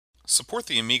Support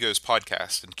the Amigos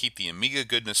podcast and keep the Amiga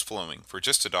goodness flowing for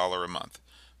just $1 a month.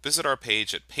 Visit our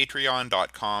page at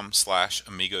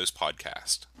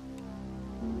patreon.com/AmigosPodcast.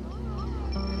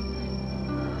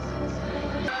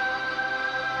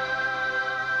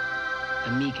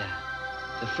 Amiga,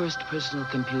 the first personal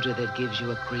computer that gives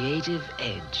you a creative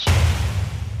edge.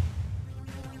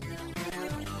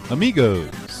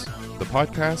 Amigos, the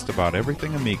podcast about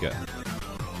everything Amiga.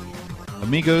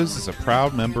 Amigos is a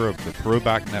proud member of the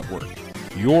Throwback Network,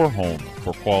 your home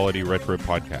for quality retro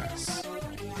podcasts.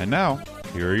 And now,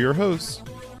 here are your hosts,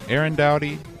 Aaron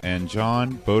Dowdy and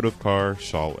John Bodovkar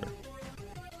Schaller.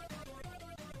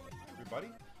 Everybody,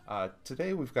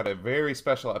 today we've got a very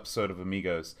special episode of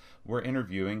Amigos. We're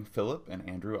interviewing Philip and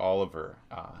Andrew Oliver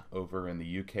over in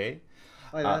the UK.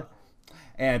 Hi there.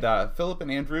 And Philip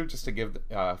and Andrew, just to give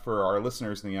for our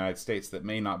listeners in the United States that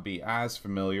may not be as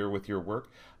familiar with your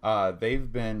work,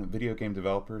 they've been video game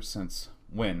developers since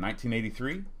when?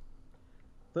 1983?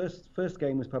 First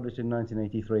game was published in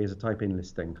 1983 as a type-in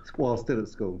listing while still at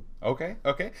school. Okay.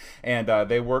 And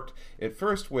they worked at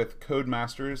first with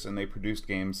Codemasters, and they produced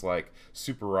games like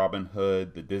Super Robin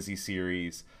Hood, the Dizzy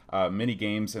series, many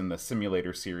games in the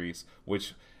Simulator series,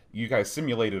 which you guys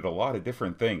simulated a lot of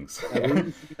different things.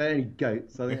 Any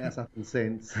goats, I think that's happened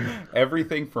since.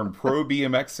 Everything from Pro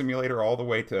BMX Simulator all the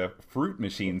way to Fruit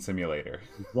Machine Simulator.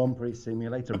 Grand Prix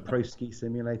Simulator and Pro Ski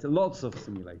Simulator, lots of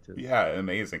simulators. Yeah,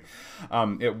 amazing.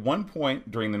 At one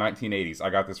point during the 1980s, I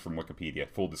got this from Wikipedia,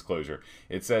 full disclosure,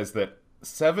 it says that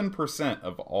 7%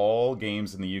 of all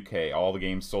games in the UK, all the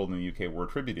games sold in the UK, were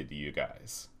attributed to you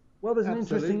guys. Well, there's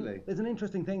Absolutely. an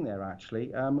interesting thing there, actually.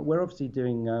 We're obviously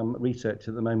doing research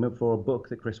at the moment for a book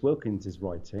that Chris Wilkins is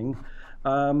writing.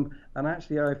 And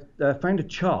actually, I've found a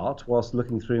chart whilst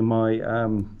looking through my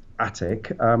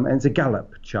attic. And it's a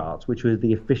Gallup chart, which was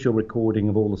the official recording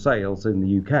of all the sales in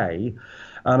the UK.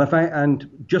 And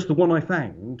just the one I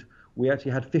found, we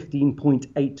actually had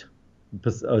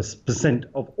 15.8%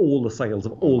 of all the sales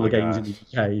of all the games in the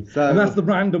UK. And that's the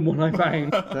random one I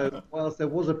found. So, whilst there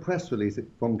was a press release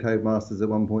from Codemasters at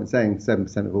one point saying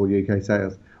 7% of all UK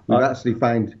sales, we've actually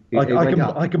found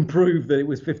I can prove that it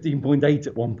was 15.8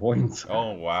 at one point.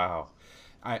 Oh, wow.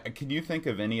 Can you think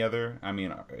of any other,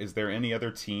 is there any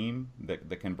other team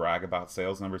that can brag about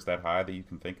sales numbers that high that you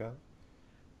can think of?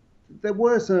 There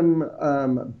were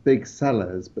some big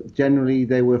sellers, but generally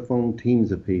they were from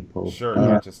teams of people. Sure,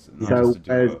 not just a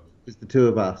duo. It's the two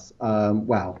of us. I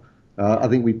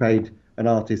think we paid an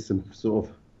artist some sort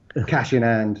of cash in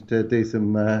hand to do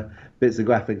some bits of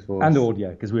graphics for us. And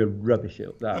audio, because we were rubbish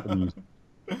at that.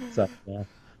 So, yeah.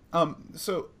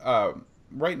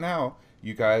 Right now,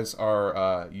 you guys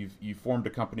are you formed a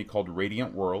company called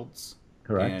Radiant Worlds.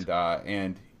 Correct.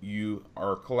 And you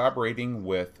are collaborating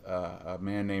with a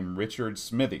man named Richard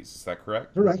Smithies. Is that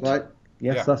correct? Correct. That's right.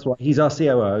 Yes, Yeah. that's right. He's our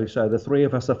COO, so the three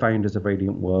of us are founders of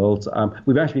Radiant Worlds.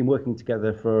 We've actually been working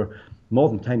together for more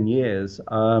than 10 years,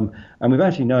 and we've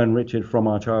actually known Richard from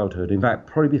our childhood, in fact,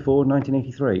 probably before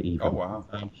 1983 even. Oh, wow.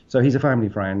 So he's a family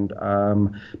friend,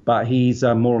 but he's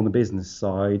more on the business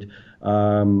side,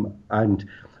 and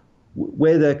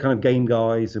we're the kind of game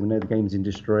guys, and we know the games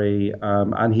industry,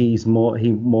 and he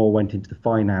more went into the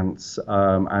finance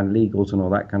and legals and all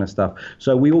that kind of stuff.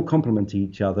 So we all complement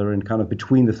each other, and kind of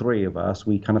between the three of us,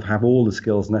 we kind of have all the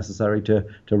skills necessary to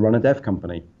run a dev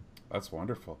company. That's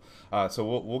wonderful.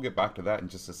 So we'll get back to that in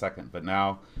just a second, but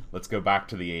now let's go back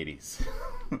to the 80s.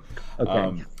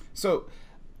 Okay. So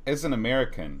as an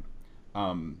American,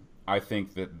 I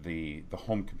think that the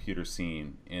home computer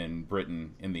scene in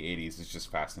Britain in the 80s is just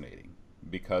fascinating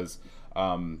because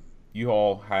you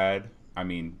all had,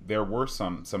 there were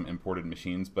some imported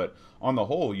machines, but on the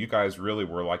whole, you guys really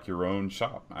were like your own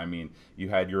shop. You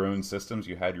had your own systems,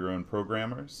 you had your own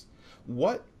programmers.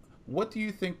 What do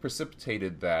you think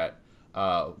precipitated that?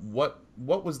 What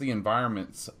was the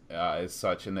environment as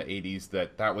such in the 80s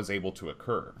that was able to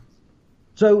occur?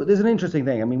 So there's an interesting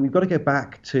thing. We've got to go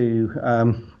back to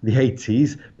the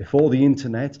 80s, before the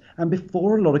internet, and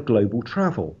before a lot of global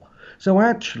travel. So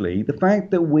actually, the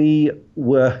fact that we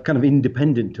were kind of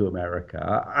independent to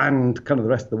America and kind of the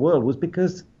rest of the world was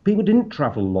because people didn't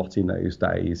travel a lot in those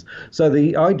days. So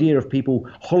the idea of people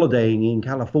holidaying in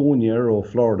California or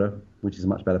Florida, which is a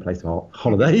much better place to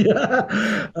holiday,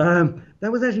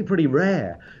 that was actually pretty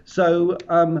rare. So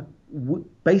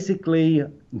basically,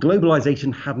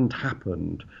 globalization hadn't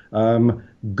happened.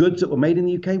 Goods that were made in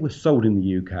the UK were sold in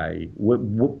the UK,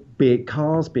 be it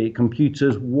cars, be it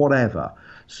computers, whatever.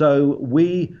 So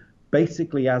we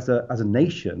basically, as a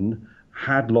nation,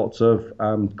 had lots of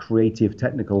creative,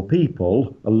 technical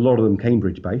people, a lot of them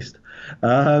Cambridge-based.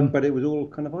 But it was all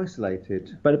kind of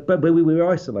isolated. But we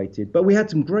were isolated. But we had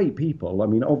some great people. I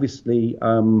mean, obviously,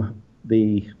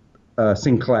 the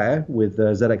Sinclair with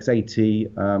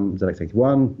ZX80,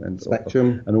 ZX81, and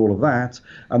Spectrum, and all of that.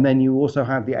 And then you also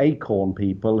had the Acorn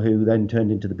people who then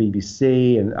turned into the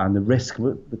BBC and the RISC,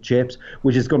 the chips,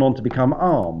 which has gone on to become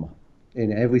ARM.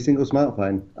 In every single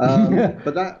smartphone.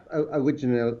 But that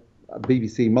original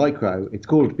BBC Micro, it's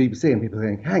called BBC, and people are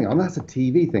going, hang on, that's a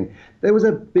TV thing. There was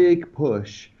a big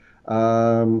push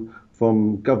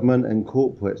from government and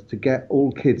corporates to get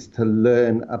all kids to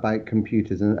learn about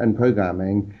computers and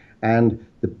programming. And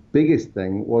the biggest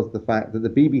thing was the fact that the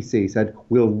BBC said,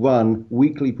 we'll run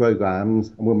weekly programs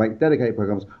and we'll make dedicated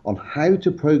programs on how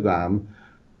to program.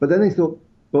 But then they thought,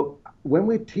 but when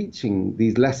we're teaching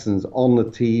these lessons on the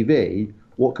TV,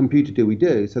 what computer do we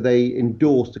do? So they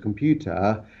endorsed a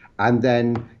computer and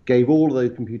then gave all of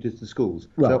those computers to schools.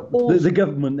 Well, so the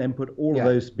government then put all of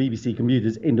those BBC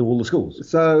computers into all the schools.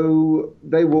 So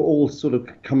they were all sort of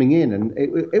coming in, and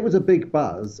it was a big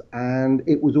buzz, and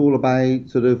it was all about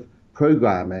sort of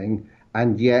programming,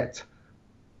 and yet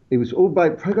it was all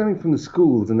about programming from the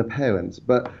schools and the parents.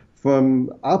 But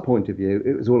from our point of view,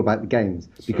 it was all about the games,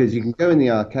 because you can go in the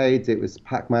arcades. It was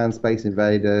Pac-Man, Space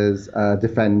Invaders,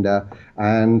 Defender,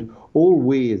 and all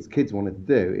we as kids wanted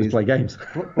to do is play games.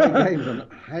 Play games. And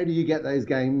how do you get those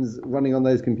games running on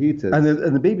those computers? And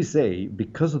the BBC,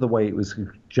 because of the way it was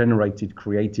generated,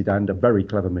 created, and a very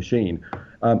clever machine,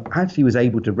 actually was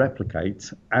able to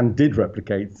replicate, and did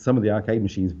replicate, some of the arcade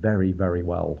machines very, very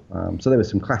well. So there were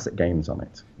some classic games on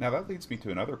it. Now that leads me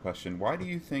to another question. Why do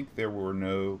you think there were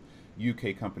no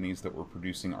UK companies that were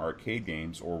producing arcade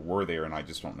games, or were there and I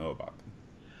just don't know about them?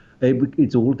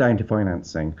 It's all down to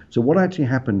financing. So what actually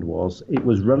happened was it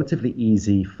was relatively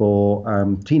easy for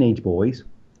teenage boys,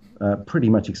 pretty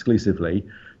much exclusively,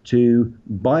 to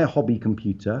buy a hobby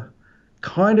computer,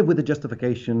 kind of with the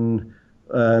justification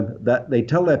that they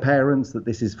tell their parents that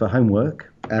this is for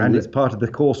homework and it's part of the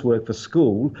coursework for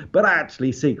school, but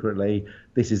actually secretly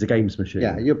this is a games machine.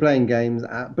 Yeah, you're playing games,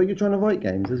 but you're trying to write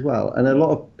games as well. And a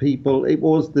lot of people, it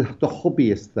was the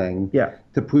hobbyist thing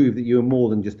to prove that you were more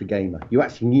than just a gamer. You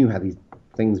actually knew how these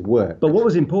things work. But what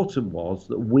was important was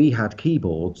that we had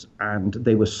keyboards, and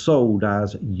they were sold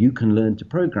as you can learn to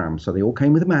program. So they all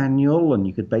came with a manual, and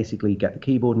you could basically get the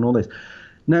keyboard and all this.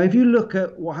 Now, if you look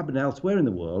at what happened elsewhere in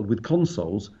the world with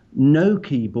consoles, no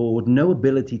keyboard, no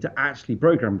ability to actually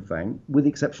program the thing, with the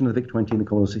exception of the VIC-20 and the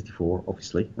Commodore 64,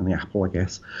 obviously, and the Apple, I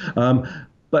guess.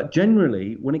 But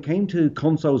generally, when it came to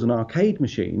consoles and arcade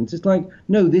machines, it's like,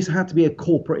 no, this had to be a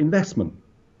corporate investment.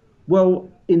 Well,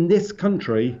 in this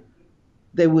country,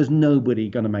 there was nobody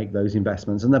going to make those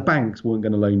investments, and the banks weren't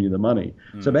going to loan you the money.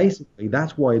 So basically,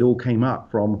 that's why it all came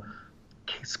up from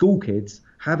school kids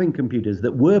having computers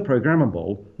that were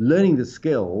programmable, learning the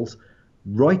skills,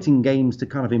 writing games to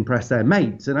kind of impress their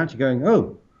mates, and actually going,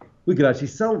 oh, we could actually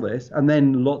sell this. And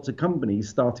then lots of companies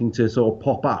starting to sort of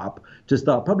pop up to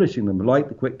start publishing them, like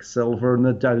the Quicksilver and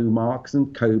the Domarks and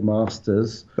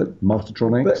Codemasters,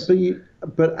 Mastertronics.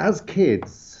 But as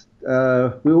kids, we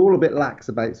were all a bit lax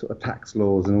about sort of tax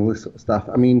laws and all this sort of stuff.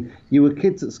 I mean, you were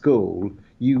kids at school.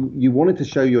 You wanted to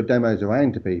show your demos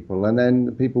around to people, and then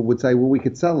people would say, well, we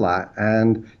could sell that.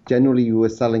 And generally you were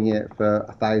selling it for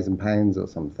 £1,000 or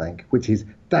something, which is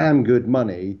damn good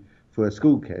money for a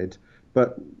school kid,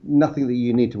 but nothing that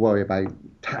you need to worry about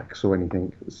tax or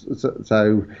anything.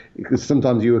 So because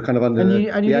sometimes you were kind of under and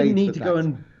you didn't need to go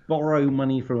and borrow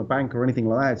money from a bank or anything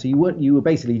like that. So you were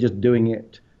basically just doing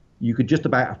it. You could just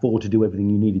about afford to do everything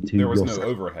you needed to. There was yourself. no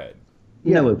overhead.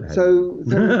 Yeah, no overhead. So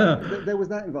there was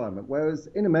that environment. Whereas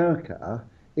in America,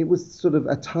 it was sort of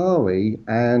Atari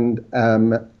and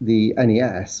the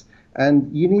NES,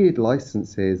 and you needed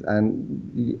licenses,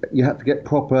 and you had to get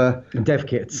proper dev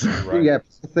kits. Right.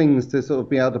 Things to sort of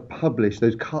be able to publish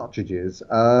those cartridges,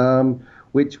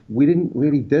 which we didn't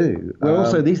really do. Well,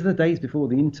 also, these are the days before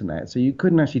the internet, so you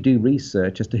couldn't actually do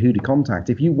research as to who to contact.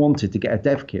 If you wanted to get a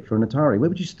dev kit for an Atari, where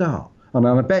would you start? And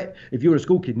I bet if you were a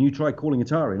school kid and you tried calling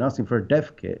Atari and asking for a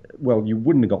dev kit, well, you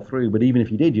wouldn't have got through. But even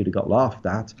if you did, you'd have got laughed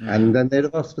at. And then they'd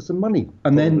have asked for some money.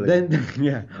 And then,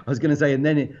 yeah, I was going to say, and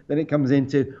then it comes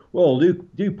into, well,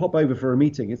 do pop over for a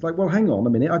meeting. It's like, well, hang on a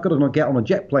minute, I've got to get on a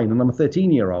jet plane, and I'm a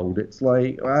 13-year-old. It's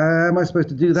like, am I supposed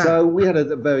to do that? So we had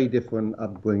a very different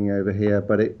upbringing over here,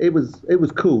 but it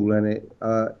was cool, and it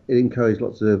encouraged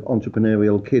lots of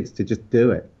entrepreneurial kids to just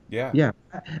do it. Yeah,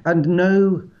 and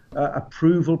no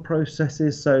approval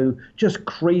processes, so just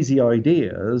crazy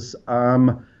ideas.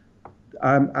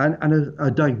 and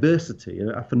a diversity,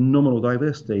 a phenomenal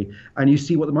diversity, and you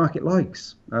see what the market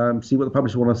likes, see what the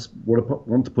publisher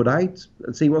want to put out,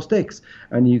 and see what sticks,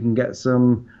 and you can get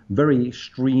some very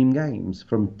extreme games,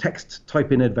 from text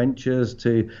typing adventures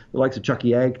to the likes of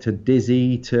Chucky Egg to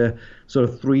Dizzy to sort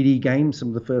of 3D games. Some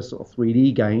of the first sort of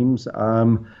 3D games,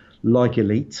 like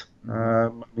Elite. I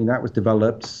mean, that was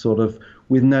developed sort of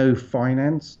with no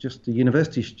finance, just a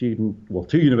university student, well,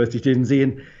 two university students,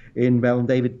 Ian Bell and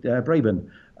David Braben,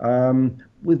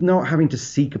 with not having to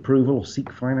seek approval or seek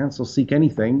finance or seek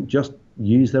anything, just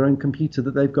use their own computer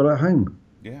that they've got at home.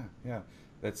 Yeah,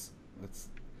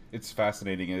 it's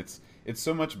fascinating. It's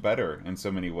so much better in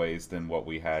so many ways than what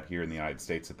we had here in the United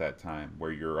States at that time,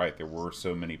 where you're right, there were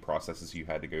so many processes you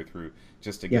had to go through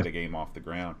just to get a game off the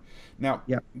ground. Now,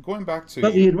 going back to...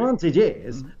 But the advantage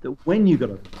is that when you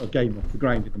got a game off the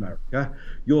ground in America,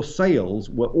 your sales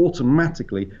were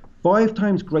automatically 5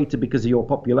 times greater because of your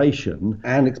population.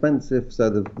 And expensive,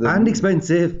 so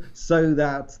expensive, so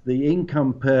that the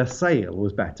income per sale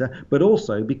was better, but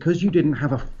also because you didn't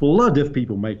have a flood of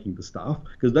people making the stuff,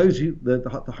 because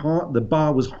the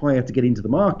bar was higher to get into the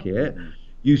market,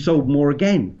 you sold more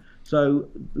again. So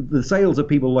the sales of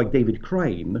people like David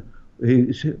Crane,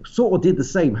 who sort of did the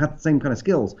same, had the same kind of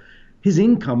skills, his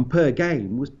income per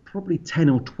game was probably 10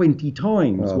 or 20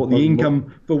 times what the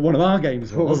income for one of our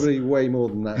games was. Probably way more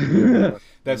than that.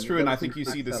 That's true, and I think you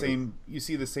see the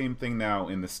same thing now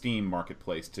in the Steam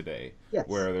marketplace today,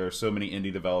 where there are so many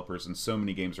indie developers and so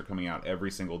many games are coming out every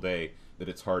single day that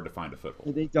it's hard to find a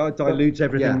foothold. It dilutes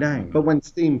everything down. But when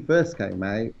Steam first came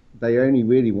out, they only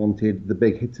really wanted the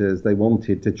big hitters. They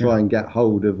wanted to try and get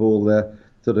hold of all the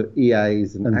sort of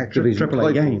EAs and Activision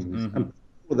AAA games. And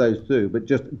those through, but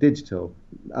just digital,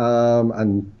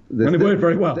 and it worked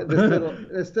very well.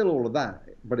 There's still all of that,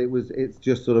 but it's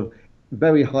just sort of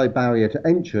very high barrier to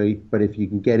entry. But if you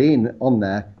can get in on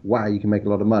there, wow, you can make a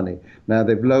lot of money. Now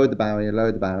they've lowered the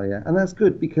barrier, and that's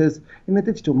good, because in the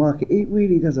digital market, it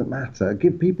really doesn't matter.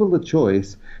 Give people the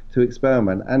choice to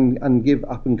experiment and give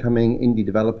up and coming indie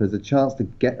developers a chance to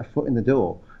get a foot in the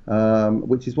door.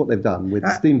 Which is what they've done with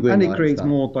Steam Greenlight. And it creates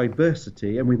more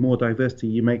diversity, and with more diversity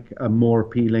you make a more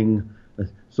appealing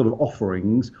sort of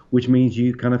offerings, which means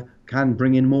you kind of can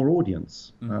bring in more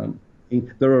audience.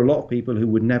 There are a lot of people who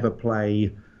would never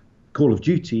play Call of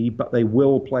Duty, but they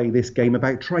will play this game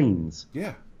about trains.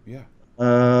 Because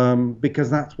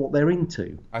that's what they're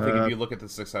into. I think if you look at the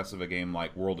success of a game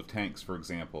like World of Tanks, for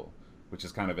example, which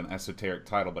is kind of an esoteric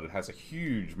title, but it has a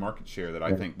huge market share that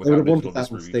I think without digital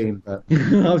distribution. I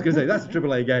was going to say, that's a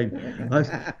AAA game. I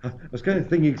was kind of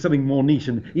thinking something more niche,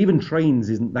 and even trains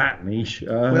isn't that niche.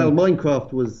 Well,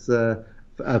 Minecraft was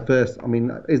first. I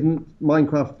mean, isn't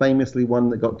Minecraft famously one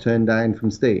that got turned down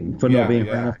from Steam? For not being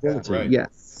enough quality. Right.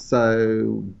 Yes.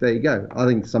 So there you go. I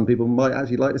think some people might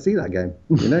actually like to see that game.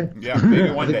 You know? Maybe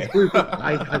one day.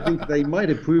 I think they might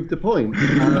have proved a point,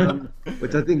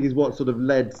 which I think is what sort of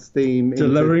led Steam to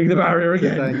lowering the barrier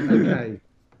again. Saying, okay,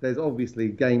 there's obviously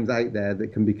games out there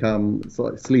that can become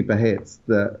sort of sleeper hits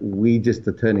that we just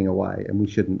are turning away, and we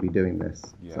shouldn't be doing this.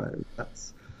 So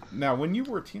that's. Now, when you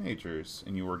were teenagers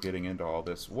and you were getting into all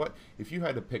this, what if you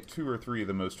had to pick 2 or 3 of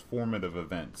the most formative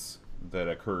events that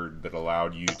occurred that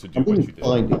allowed you to do what you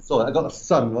did? Sorry, I got the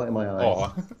sun right in my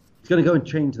eyes. It's going to go and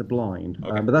change the blind,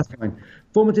 but that's fine.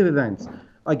 Formative events.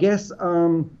 I guess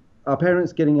our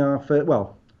parents getting our first...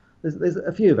 Well, there's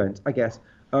a few events, I guess.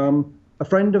 A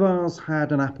friend of ours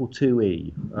had an Apple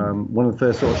IIe, one of the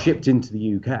first sort of shipped into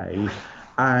the UK,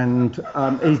 and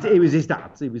it was his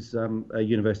dad's. He was a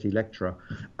university lecturer,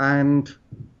 and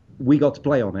we got to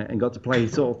play on it and got to play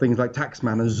sort of things like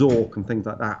Taxman and Zork and things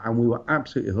like that, and we were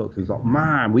absolutely hooked. We thought,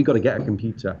 man, we got to get a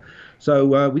computer.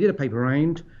 So we did a paper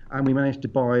round, and we managed to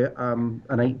buy an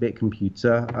 8-bit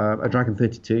computer, a Dragon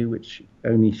 32, which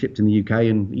only shipped in the UK,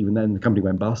 and even then the company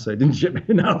went bust, so it didn't ship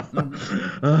enough.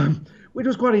 Which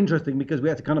was quite interesting, because we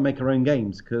had to kind of make our own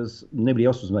games because nobody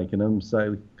else was making them,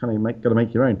 so kind of got to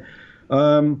make your own.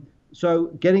 So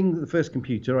getting the first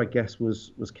computer, I guess,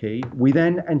 was key. We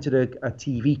then entered a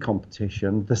TV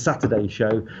competition, the Saturday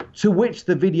Show, to which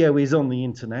the video is on the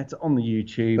internet, on the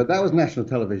YouTube. But that was national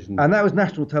television. And that was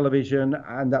national television,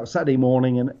 and that was Saturday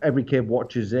morning, and every kid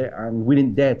watches it, and we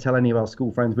didn't dare tell any of our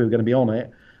school friends we were going to be on it.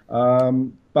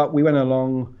 But we went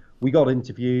along, we got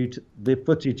interviewed. The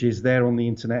footage is there on the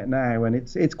internet now, and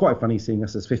it's quite funny seeing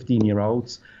us as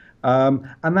 15-year-olds.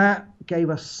 And that gave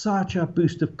us such a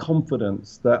boost of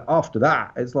confidence that after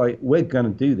that, it's like, we're going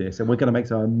to do this and we're going to make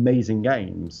some amazing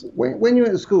games. When you're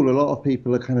at school, a lot of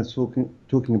people are kind of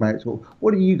talking about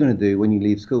what are you going to do when you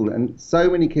leave school? And so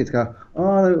many kids go, oh,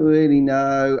 I don't really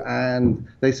know. And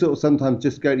they sort of sometimes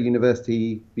just go to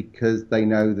university because they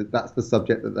know that that's the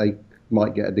subject that they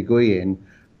might get a degree in,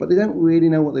 but they don't really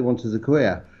know what they want as a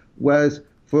career. Whereas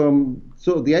from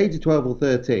sort of the age of 12 or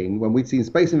 13, when we'd seen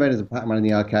Space Invaders and Pac-Man in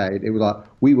the arcade, it was like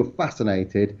we were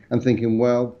fascinated and thinking,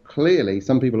 well, clearly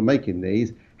some people are making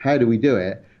these. How do we do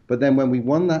it? But then when we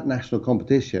won that national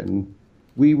competition,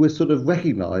 we were sort of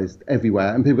recognised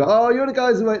everywhere, and people go, oh, you're the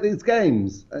guys who write these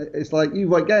games. It's like, you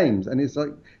write games. And it's like,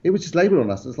 it was just labelled on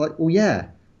us. It's like, well, yeah.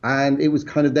 And it was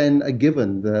kind of then a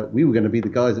given that we were going to be the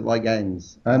guys that write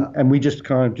games. And we just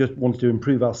kind of just wanted to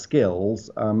improve our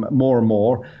skills more and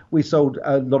more. We sold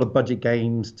a lot of budget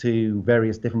games to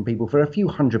various different people for a few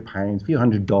 £100, a few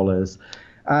 $100.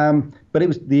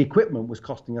 But the equipment was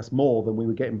costing us more than we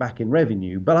were getting back in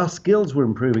revenue. But our skills were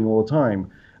improving all the time.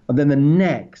 And then the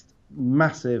next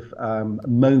massive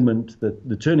moment,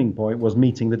 the turning point, was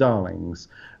meeting the Darlings.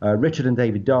 Richard and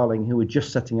David Darling, who were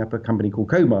just setting up a company called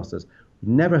Codemasters.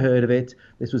 Never heard of it.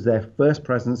 This was their first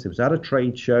presence. It was at a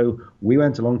trade show. We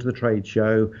went along to the trade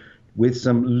show with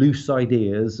some loose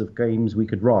ideas of games we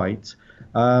could write.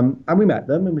 And we met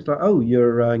them and we was like, oh,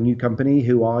 you're a new company.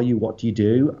 Who are you? What do you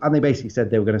do? And they basically said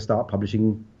they were going to start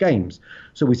publishing games.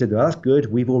 So we said, well, that's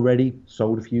good. We've already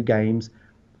sold a few games,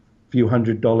 a few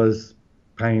 $100,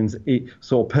 pounds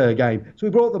sort of per game. So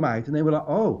we brought them out and they were like,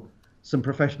 oh, some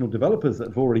professional developers that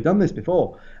have already done this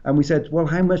before. And we said, well,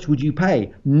 how much would you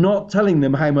pay? Not telling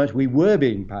them how much we were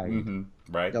being paid. Mm-hmm.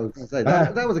 Right. I was going to say,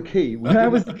 that was a key.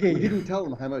 That was the key. We didn't tell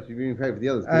them how much we were being paid for the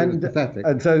others. It was pathetic.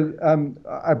 And so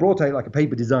I brought out like a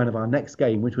paper design of our next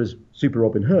game, which was Super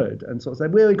Robin Hood, and sort of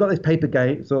said, well, we got this paper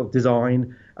game sort of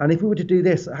design, and if we were to do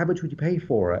this, how much would you pay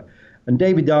for it? And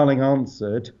David Darling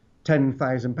answered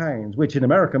 £10,000, which in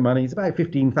American money is about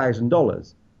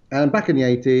 $15,000. And back in the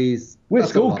 80s... We were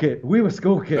school kids.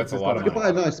 That's a lot of money. You could buy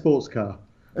a nice sports car.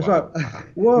 It's like,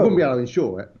 whoa. You wouldn't be able to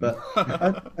insure it, but...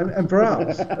 and for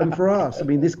us, I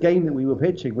mean, this game that we were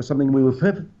pitching was something we were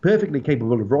perfectly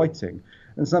capable of writing,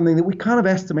 and something that we kind of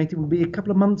estimated would be a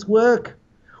couple of months' work.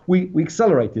 We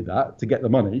accelerated that to get the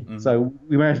money, so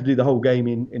we managed to do the whole game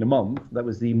in a month. That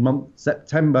was the month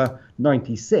September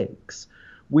 '96.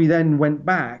 We then went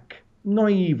back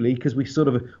naively because we sort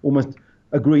of almost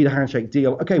agreed a handshake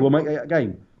deal. Okay, we'll make a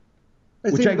game.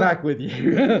 We'll check back with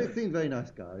you. It seemed very nice,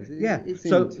 guys.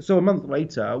 So a month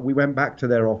later, we went back to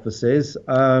their offices.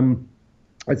 I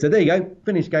said, there you go,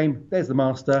 finished game. There's the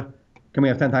master. Can we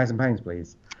have £10,000,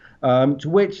 please? To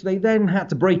which they then had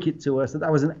to break it to us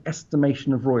that was an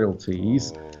estimation of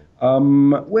royalties,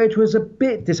 which was a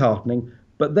bit disheartening.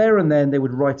 But there and then they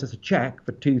would write us a check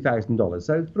for $2,000.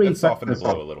 So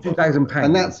 £2,000.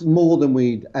 And that's more than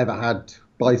we'd ever had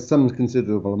by some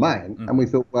considerable amount. And we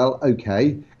thought, well,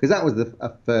 okay, because that was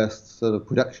a first sort of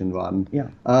production run. Yeah.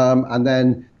 And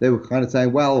then they were kind of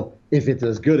saying, well, if it's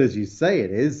as good as you say it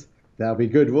is, there'll be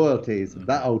good royalties.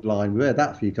 That old line, we heard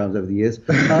that a few times over the years.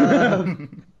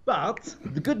 But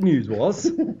the good news was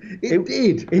it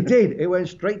did. It did. It went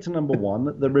straight to number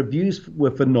one. The reviews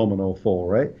were phenomenal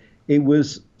for it. It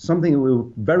was something that we were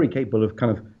very capable of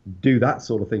kind of do that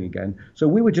sort of thing again. So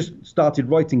we were just started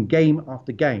writing game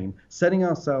after game, setting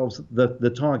ourselves the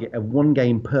target of one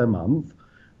game per month,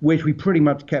 which we pretty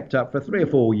much kept up for 3 or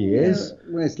 4 years.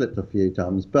 Yeah, we slipped a few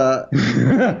times, but...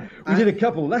 we did a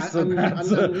couple less than that.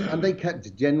 And they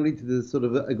kept generally to the sort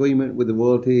of agreement with the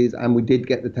royalties, and we did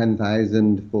get the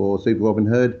 10,000 for Super Robin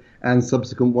Hood, and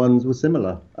subsequent ones were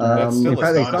similar. That's still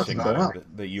astonishing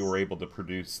that you were able to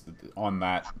produce on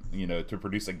that, to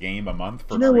produce a game a month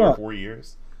for 3 or 4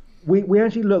 years. We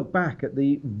actually look back at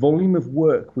the volume of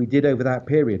work we did over that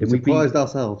period. And we surprised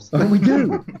ourselves. And we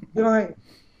do. We're like,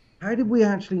 how did we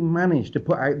actually manage to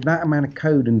put out that amount of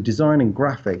code and design and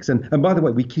graphics? And by the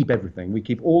way, we keep everything. We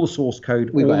keep all the source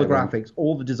code, all the graphics,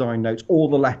 all the design notes, all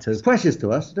the letters. It's precious to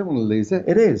us. I don't want to lose it.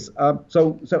 It is.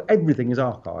 So everything is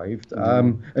archived.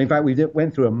 In fact, we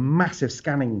went through a massive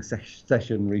scanning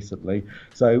session recently.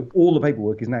 So all the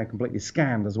paperwork is now completely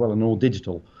scanned as well and all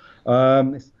digital.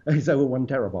 It's over 1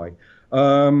 terabyte.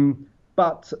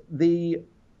 But the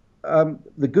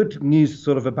good news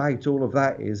sort of about all of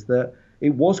that is that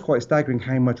it was quite staggering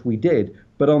how much we did.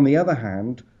 But on the other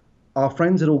hand, our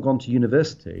friends had all gone to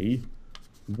university.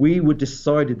 We were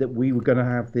decided that we were going to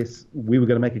have this, we were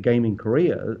going to make a gaming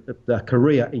career, a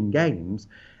career in games,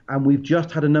 and we've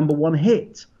just had a #1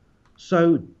 hit.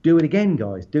 So do it again,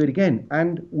 guys, do it again.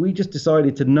 And we just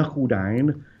decided to knuckle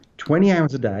down 20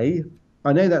 hours a day,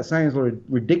 I know that sounds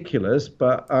ridiculous,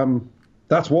 but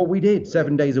that's what we did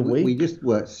 7 days a week. We just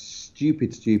worked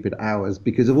stupid hours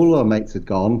because of all our mates had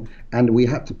gone, and we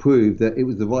had to prove that it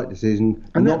was the right decision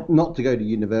not to go to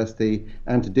university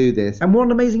and to do this. And what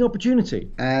an amazing opportunity.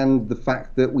 And the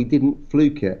fact that we didn't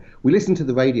fluke it. We listened to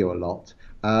the radio a lot.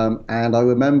 And I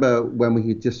remember when we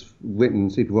had just written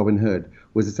Super Robin Hood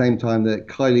was the same time that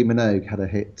Kylie Minogue had a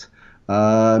hit.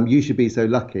 You Should Be So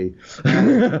Lucky.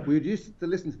 We used to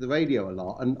listen to the radio a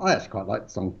lot, and I actually quite like the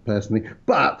song personally.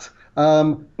 But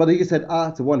he just said,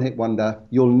 it's a one-hit wonder.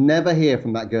 You'll never hear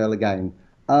from that girl again.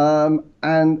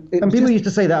 And people used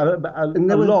to say that a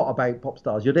lot about pop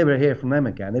stars. You'll never hear from them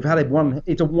again. They've had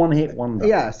it's a one-hit wonder.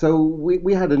 Yeah, so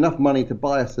we had enough money to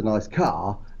buy us a nice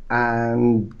car.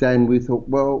 And then we thought,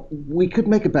 well, we could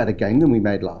make a better game than we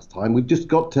made last time. We've just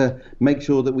got to make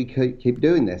sure that we keep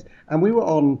doing this. And we were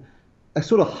on a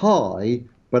sort of high,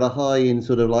 but a high in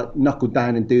sort of like knuckle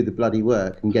down and do the bloody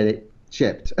work and get it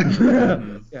shipped.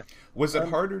 Yeah. Was it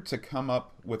harder to come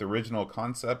up with original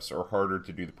concepts or harder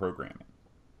to do the programming?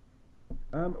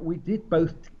 We did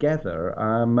both together.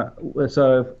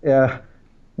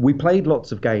 We played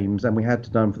lots of games, and we had to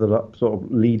done for the sort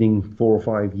of leading 4 or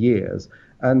 5 years.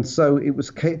 And so it was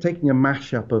taking a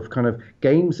mashup of kind of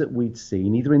games that we'd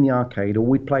seen either in the arcade or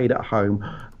we'd played at home,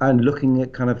 and looking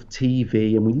at kind of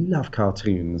TV. And we love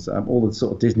cartoons, all the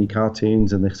sort of Disney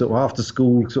cartoons and the sort of after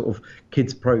school sort of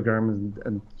kids programs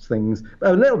and things.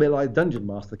 A little bit like Dungeon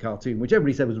Master cartoon, which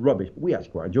everybody said was rubbish, but we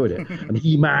actually quite enjoyed it. And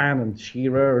He-Man and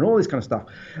She-Ra and all this kind of stuff.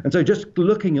 And so just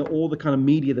looking at all the kind of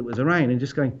media that was around and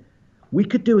just going, we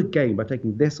could do a game by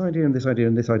taking this idea and this idea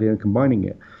and this idea and combining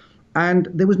it. And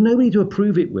there was nobody to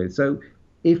approve it with. So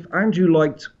if Andrew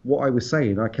liked what I was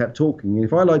saying, I kept talking. And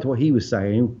if I liked what he was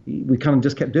saying, we kind of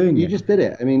just kept doing it. You just did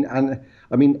it. I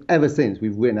mean, ever since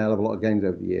we've written a hell of a lot of games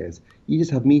over the years, you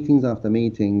just have meetings after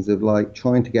meetings of like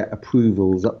trying to get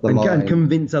approvals up the line. And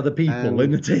convince other people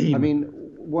in the team. I mean,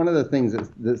 one of the things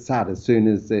that's sad as soon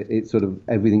as it sort of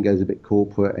everything goes a bit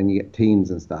corporate and you get teams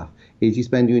and stuff is you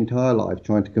spend your entire life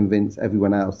trying to convince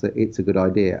everyone else that it's a good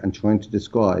idea and trying to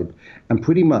describe. And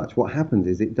pretty much what happens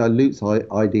is it dilutes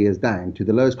ideas down to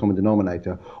the lowest common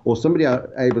denominator, or somebody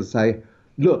able to say,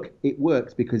 look, it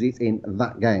works because it's in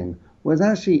that game. Whereas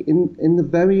actually in the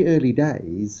very early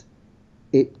days,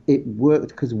 it worked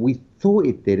because we thought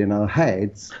it did in our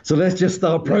heads. So let's just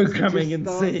start programming and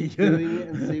see. Doing it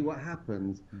and see what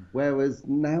happens. Whereas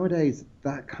nowadays,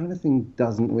 that kind of thing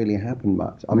doesn't really happen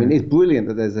much. I mean, it's brilliant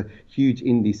that there's a huge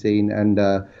indie scene and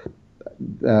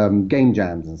game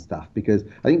jams and stuff, because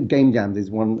I think game jams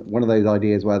is one of those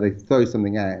ideas where they throw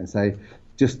something out and say,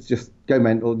 just go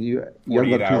mental. You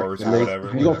 48 hours or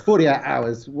whatever. You got 48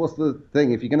 hours. What's the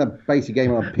thing? If you're going to base your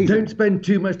game on a piece Don't spend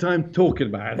too much time talking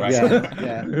about it. Right.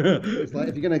 Yeah. It's like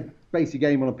if you're going to base your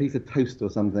game on a piece of toast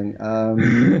or something,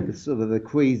 it's sort of the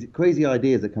crazy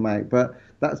ideas that come out. But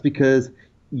that's because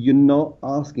you're not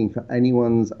asking for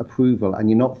anyone's approval and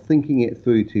you're not thinking it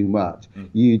through too much.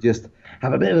 You just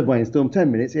have a bit of a brainstorm,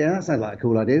 10 minutes. Yeah, that sounds like a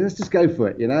cool idea. Let's just go for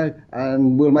it,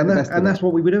 and we'll make the best of it. And that's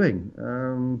what we were doing.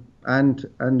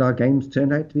 And our games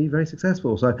turned out to be very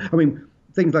successful. So, I mean,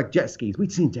 things like jet skis.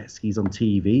 We'd seen jet skis on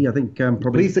TV. I think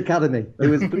probably Police Academy. It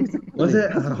was Police Academy. Was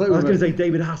it? I was going to say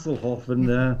David Hasselhoff and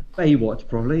Baywatch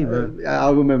probably. But I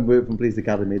remember it from Police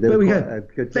Academy. They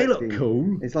look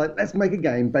cool. It's like, let's make a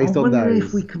game based on on those. I wonder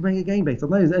if we could make a game based on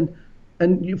those. And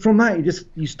from that,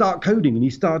 you start coding and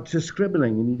you start just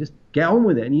scribbling and you just get on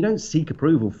with it, and you don't seek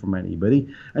approval from anybody,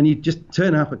 and you just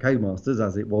turn up at Codemasters,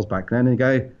 as it was back then, and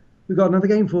go, we've got another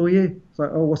game for you. It's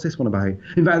like, oh, what's this one about?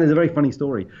 In fact, there's a very funny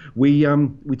story. We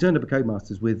turned up at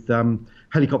Codemasters with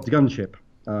Helicopter Gunship,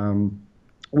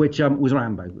 which was a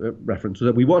Rambo reference.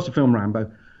 So we watched the film Rambo,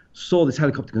 saw this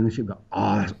helicopter gunship, go,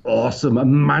 oh, that's awesome.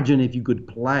 Imagine if you could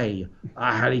play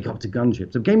a helicopter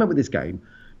gunship. So we came up with this game,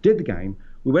 did the game.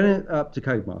 We went up to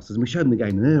Codemasters and we showed them the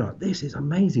game, and they're like, this is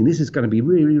amazing. This is going to be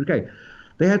really, really great.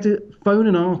 They had to phone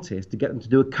an artist to get them to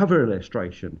do a cover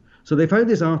illustration. So they phoned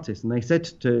this artist and they said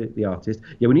to the artist,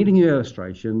 yeah, we need a new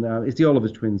illustration. It's the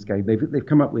Oliver's Twins game. They've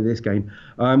come up with this game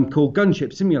called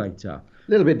Gunship Simulator. A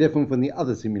little bit different from the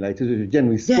other simulators, which are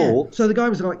generally sports. So the guy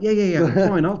was like, yeah,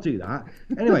 fine, I'll do that.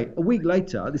 Anyway, a week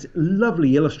later, this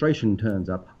lovely illustration turns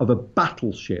up of a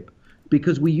battleship,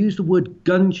 because we used the word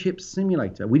gunship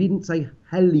simulator. We didn't say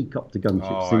helicopter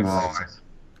gunship simulator.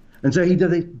 And so he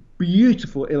did this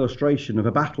beautiful illustration of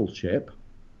a battleship,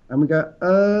 and we go,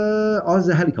 it's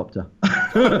a helicopter.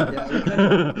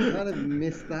 Yeah, we kind of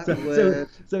missed that word.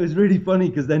 So it was really funny,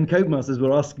 because then Codemasters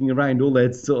were asking around all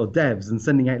their sort of devs and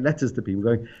sending out letters to people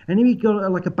going, and we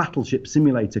got like a battleship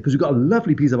simulator, because we've got a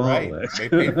lovely piece of artwork. They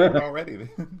paid for it already.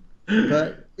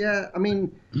 But yeah, I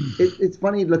mean, it's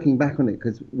funny looking back on it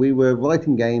because we were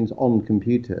writing games on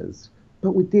computers,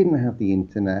 but we didn't have the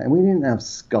internet and we didn't have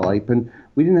Skype and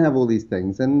we didn't have all these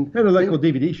things. And We had a local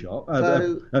DVD shop,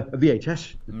 So- a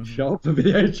VHS shop, a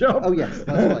video shop. oh yes,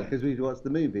 that's right, because we'd watch the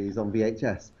movies on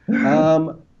VHS.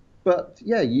 But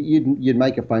yeah, you'd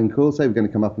make a phone call, say we're going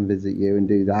to come up and visit you and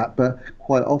do that. But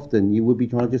quite often you would be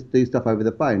trying to just do stuff over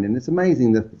the phone, and it's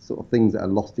amazing the sort of things that are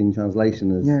lost in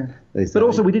translation. As they say. But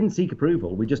also, we didn't seek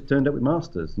approval. We just turned up with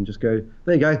masters and just go,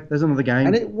 there you go, there's another game.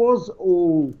 And it was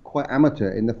all quite amateur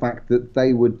in the fact that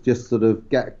they would just sort of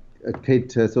get a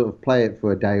kid to sort of play it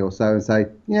for a day or so and say,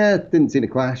 yeah, didn't see the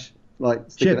crash. Like,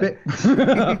 stick Chip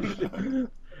it.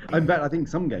 In fact, I think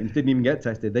some games didn't even get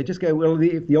tested. They just go, well,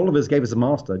 if the Olivers gave us a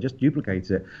master, just duplicate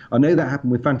it. I know that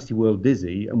happened with Fantasy World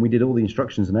Dizzy, and we did all the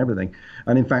instructions and everything.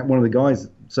 And in fact, one of the guys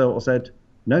said,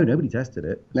 no, nobody tested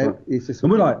it. No, it's just.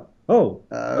 And we're like, oh.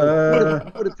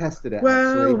 would have tested it.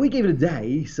 Well, actually. we gave it a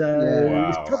day, so Yeah.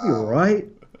 it's probably all right.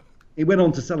 It went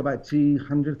on to sell about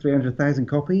 300,000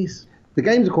 copies. The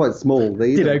games are quite small.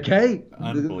 They Did either, okay. the games are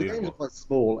Unbelievable. quite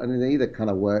small, and they either kind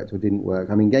of worked or didn't work.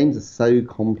 I mean, games are so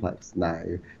complex now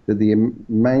that the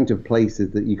amount of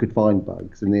places that you could find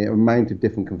bugs and the amount of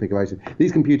different configurations.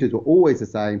 These computers were always the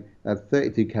same. They had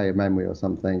 32K of memory or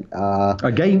something.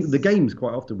 The games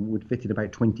quite often would fit in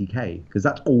about 20K because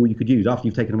that's all you could use after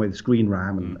you've taken away the screen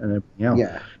RAM and everything else.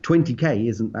 Yeah. 20K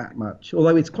isn't that much,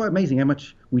 although it's quite amazing how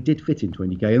much we did fit in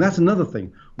 20K. And that's another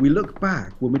thing. We look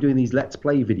back when we're doing these Let's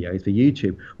Play videos for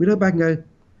YouTube, we look back and go,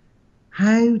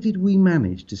 how did we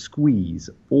manage to squeeze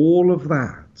all of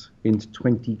that into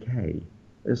 20K?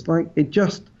 It's like, it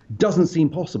just doesn't seem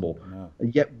possible. No.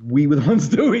 And yet we were the ones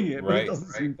doing it, but Right, it doesn't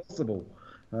right. seem possible.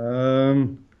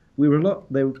 We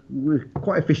were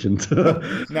quite efficient.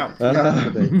 Now,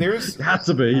 There's. there's Had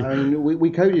to be. I mean, we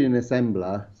coded in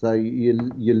assembler, so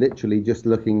you're literally just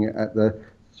looking at the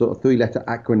sort of three-letter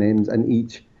acronyms, and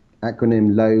each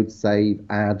acronym load, save,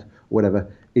 add,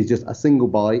 whatever is just a single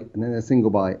byte and then a single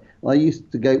byte. We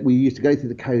used to go through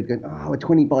the code going, we're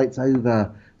 20 bytes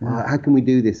over. How can we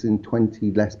do this in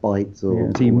 20 less bytes?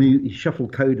 Or, So you shuffle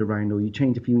code around, or you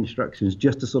change a few instructions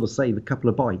just to sort of save a couple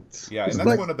of bytes. yeah, and It's that's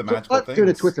like- one of the it's magical like things. doing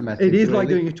a Twitter message. It is like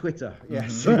really. doing a Twitter.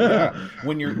 Yes. Yeah,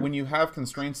 when you have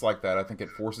constraints like that, I think it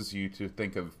forces you to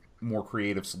think of more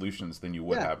creative solutions than you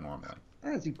would Yeah. have normally.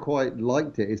 I actually quite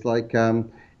liked it. It's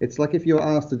like if you're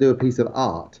asked to do a piece of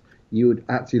art, you would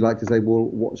actually like to say, well,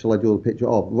 what shall I draw a picture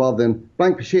of? Rather than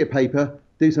blank sheet of paper,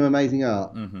 do some amazing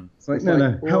art. It's like, It's no,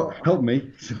 like, no, help me.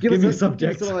 Give us me a a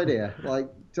subject. Give us an idea. Like,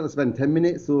 shall I spend 10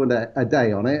 minutes or a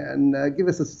day on it? And give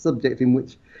us a subject in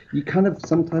which you kind of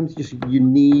sometimes you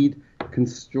need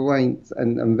constraints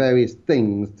and various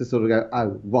things to sort of go,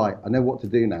 oh, right, I know what to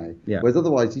do now. Yeah. Whereas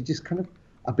otherwise, you're just kind of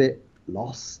a bit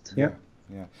lost. Yeah.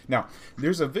 Yeah. Now,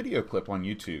 there's a video clip on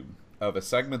YouTube of a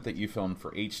segment that you filmed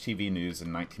for HTV News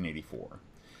in 1984.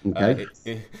 Okay.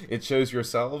 It shows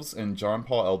yourselves and John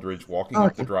Paul Eldridge walking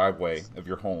up the driveway of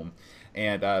your home,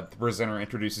 and the presenter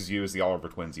introduces you as the Oliver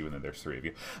twins, even though there's three of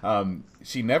you.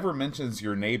 She never mentions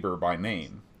your neighbor by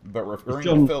name, but referring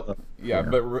John- to Philip. Yeah,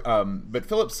 but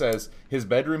Philip says his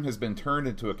bedroom has been turned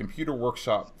into a computer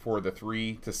workshop for the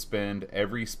three to spend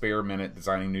every spare minute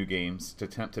designing new games to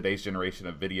tempt today's generation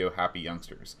of video happy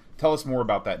youngsters. Tell us more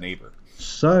about that neighbor.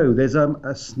 So there's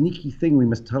a sneaky thing we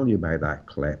must tell you about that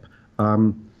clip.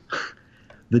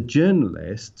 The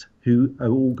journalist who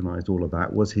organised all of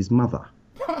that was his mother.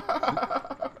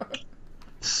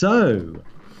 So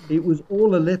it was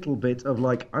all a little bit of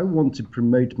like, I want to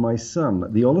promote my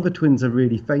son. The Oliver twins are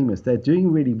really famous. They're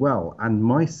doing really well. And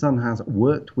my son has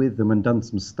worked with them and done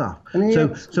some stuff. And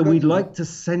So we'd like to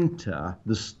centre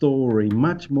the story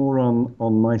much more on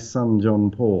my son, John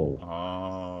Paul.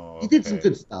 Oh, He did some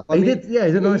good stuff. I He mean, did, yeah,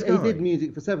 he's a nice He guy. did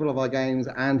music for several of our games,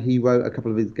 and he wrote a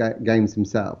couple of his games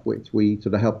himself, which we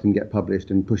sort of helped him get published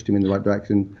and pushed him in the right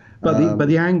direction. But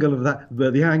the angle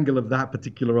of that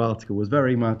particular article was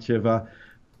very much of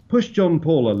push John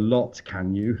Paul a lot,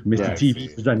 can you, Mr. Right.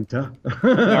 TV presenter?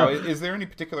 Now, is there any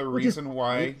particular reason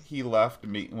why he left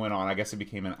and went on? I guess he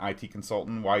became an IT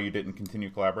consultant. Why you didn't continue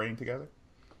collaborating together?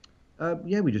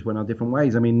 Yeah, we just went our different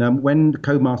ways. I mean, when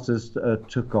Codemasters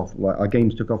took off, like our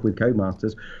games took off with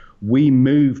Codemasters, we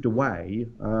moved away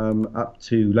up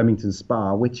to Leamington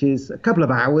Spa, which is a couple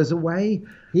of hours away.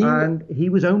 And he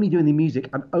was only doing the music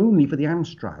and only for the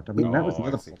Amstrad. I mean, that was the I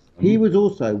other see. problem. He was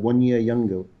also 1 year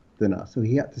younger than us, so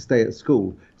he had to stay at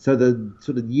school. So the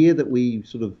sort of year that we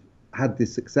sort of had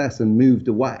this success and moved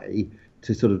away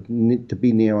to sort of to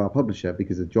be near our publisher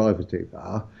because the drive was too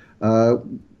far,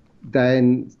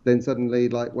 then suddenly,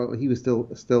 like, well, he was still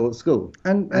at school,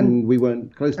 And we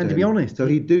weren't close to him. to be honest, so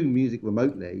he'd do music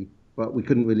remotely, but we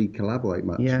couldn't really collaborate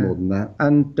much more than that.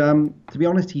 And to be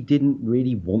honest, he didn't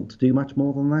really want to do much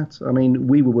more than that. I mean,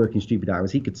 we were working stupid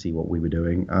hours. He could see what we were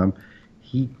doing.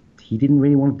 He didn't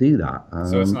really want to do that.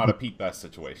 So it's not a Pete Best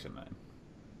situation then.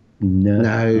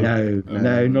 No,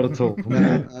 No. not at all.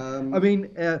 No. I mean,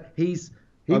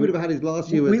 He would have had his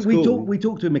last year at school. We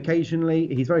talk to him occasionally.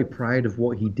 He's very proud of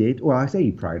what he did. Well, I say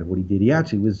he's proud of what he did. He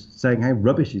actually was saying how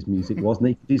rubbish his music was, and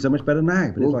he could do so much better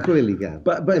now. But well, clearly, yeah.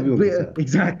 But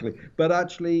exactly. But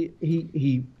actually,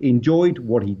 he enjoyed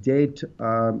what he did.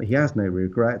 He has no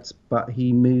regrets. But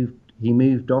he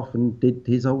moved off and did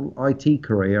his whole IT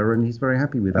career, and he's very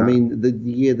happy with that. I mean, the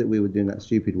year that we were doing that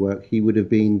stupid work, he would have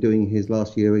been doing his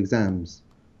last year exams.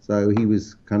 So he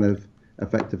was kind of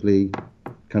effectively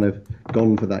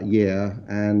gone for that year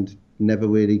and never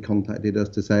really contacted us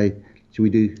to say, should we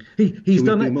do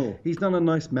more? He's done a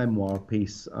nice memoir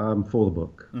piece for the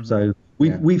book. Mm-hmm. So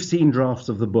we've seen drafts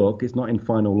of the book. It's not in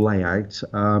final layout,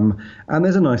 and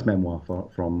there's a nice memoir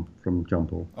from John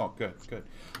Paul. Oh, good.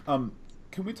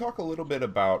 Can we talk a little bit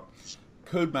about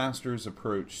Codemasters'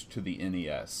 approach to the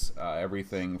NES?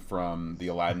 Everything from the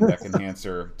Aladdin Deck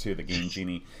Enhancer to the Game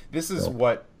Genie. This is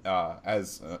what,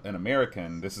 as an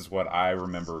American, this is what I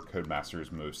remember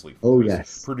Codemasters mostly for. Oh,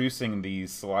 yes. Producing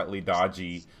these slightly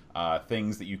dodgy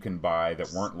things that you can buy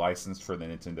that weren't licensed for the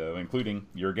Nintendo, including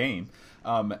your game.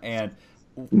 And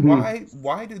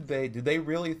why did they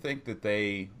really think that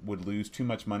they would lose too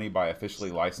much money by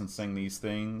officially licensing these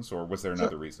things, or was there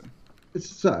another reason?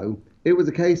 So it was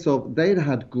a case of they'd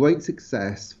had great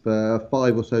success for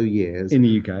 5 or so years in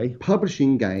the UK,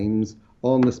 publishing games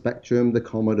on the Spectrum, the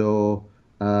Commodore,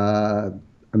 and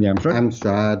the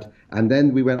Amstrad, and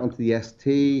then we went on to the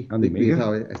ST, and the Amiga.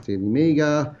 Atari ST and the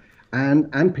Amiga, and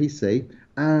PC.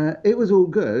 It was all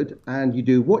good, and you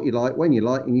do what you like when you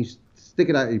like, and you stick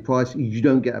it out at your price. You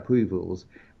don't get approvals.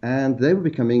 And they were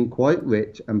becoming quite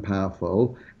rich and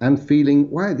powerful, and feeling,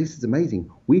 wow, this is amazing.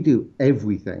 We do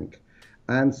everything.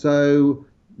 And so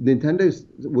Nintendo's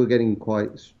were getting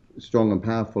quite strong and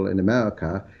powerful in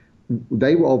America.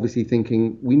 They were obviously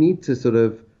thinking, we need to sort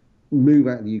of move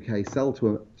out of the UK, sell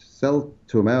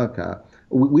to America.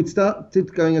 We'd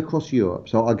started going across Europe.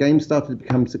 So our games started to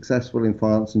become successful in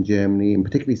France and Germany, and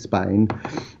particularly Spain.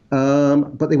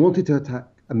 But they wanted to attack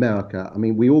America. I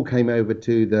mean, we all came over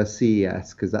to the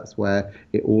CES because that's where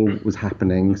it all was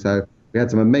happening. So we had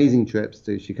some amazing trips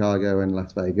to Chicago and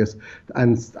Las Vegas,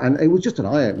 and it was just an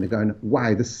eye-opener going,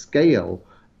 wow, the scale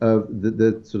of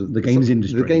the sort of the games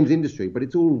industry. But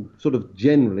it's all sort of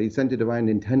generally centered around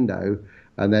Nintendo,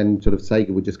 and then sort of Sega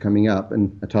were just coming up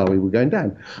and Atari were going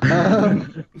down.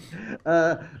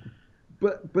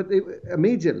 But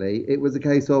immediately it was a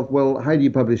case of, well, how do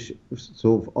you publish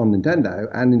sort of on Nintendo?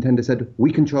 And Nintendo said,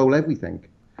 we control everything.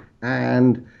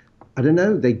 And I don't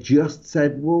know, they just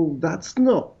said, well, that's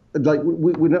not, like,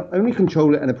 we not only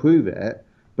control it and approve it,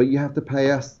 but you have to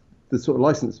pay us the sort of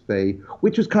license fee,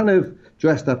 which was kind of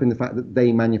dressed up in the fact that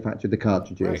they manufactured the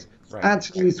cartridges. Right.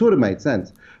 Actually, it sort of made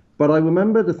sense. But I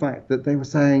remember the fact that they were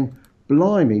saying,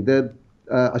 blimey,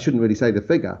 I shouldn't really say the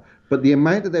figure, but the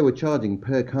amount that they were charging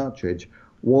per cartridge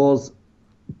was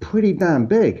pretty damn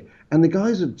big. And the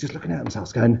guys were just looking at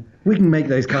themselves going, we can make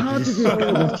those cartridges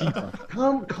cheaper.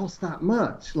 Can't cost that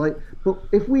much. Like, but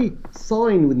if we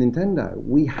sign with Nintendo,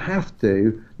 we have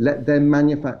to let them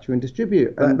manufacture and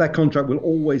distribute. And that contract will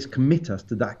always commit us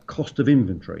to that cost of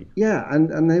inventory. Yeah,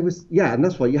 and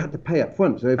that's why you had to pay up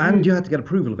front. So you had to get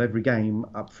approval of every game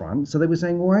up front. So they were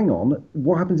saying, well, hang on,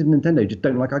 what happens if Nintendo just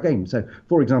don't like our game? So,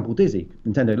 for example, Dizzy,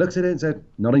 Nintendo looks at it and said,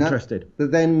 not interested.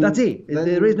 But then that's it.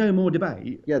 There is no more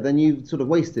debate. Yeah, then you've sort of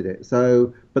wasted it.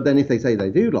 So, but then if they say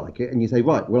they do like it, and you say,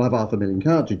 right, we'll have 500,000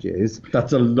 cartridges.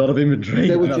 That's a lot of inventory.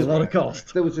 That's a lot of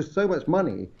cost. There was just so much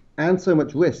money and so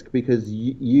much risk, because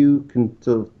you can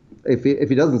sort of, if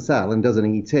it doesn't sell and does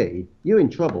an ET, you're in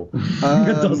trouble. It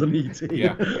does an ET.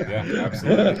 Yeah,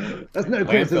 absolutely. That's no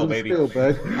criticism of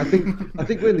Spielberg. I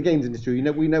think we're in the games industry.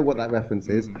 We know what that reference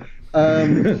is.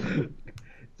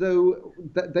 So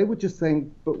they were just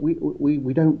saying, but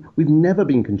we've never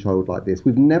been controlled like this.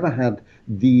 We've never had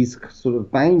these sort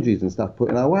of boundaries and stuff put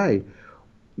in our way.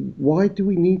 Why do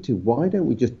we need to? Why don't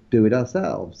we just do it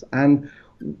ourselves? And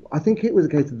I think it was a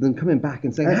case of them coming back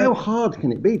and saying, how hard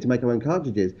can it be to make our own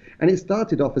cartridges? And it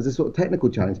started off as a sort of technical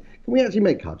challenge. Can we actually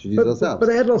make cartridges ourselves? But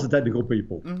they had lots of technical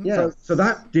people. Mm-hmm. Yeah. So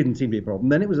that didn't seem to be a problem.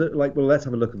 Then it was like, well, let's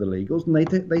have a look at the legals. And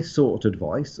they sought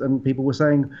advice. And people were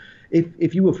saying,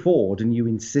 if you were Ford and you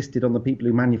insisted on the people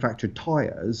who manufactured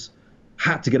tyres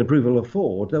had to get approval of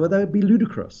Ford, that would be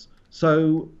ludicrous.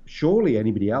 So surely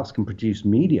anybody else can produce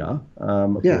media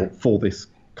for this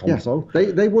console.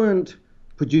 They weren't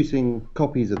producing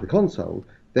copies of the console.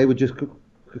 They were just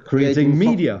creating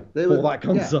media for that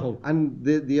console. Yeah.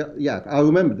 And I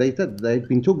remember they said they'd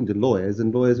been talking to lawyers,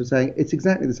 and lawyers were saying it's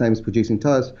exactly the same as producing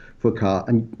tires for a car,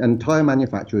 and tire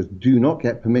manufacturers do not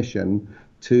get permission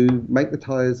to make the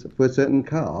tires for a certain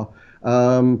car.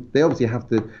 They obviously have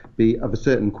to be of a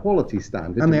certain quality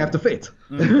standard, and they have to fit.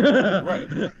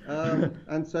 Right.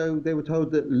 And so they were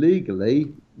told that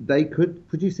legally they could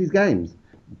produce these games,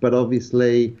 but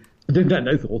obviously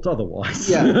Nintendo thought otherwise.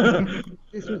 Yeah,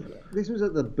 this was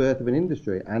at the birth of an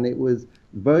industry, and it was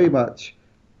very much,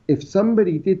 if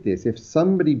somebody did this, if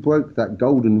somebody broke that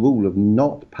golden rule of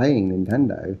not paying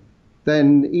Nintendo,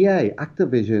 then EA,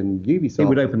 Activision, Ubisoft, it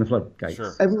would open the floodgates.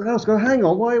 Sure. Everyone else go, hang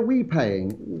on, why are we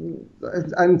paying?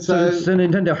 And so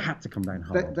Nintendo had to come down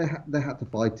hard. They had to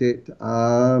fight it,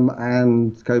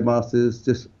 and Codemasters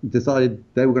just decided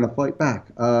they were going to fight back.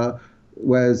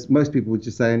 Whereas most people were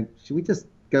just saying, should we just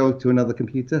go to another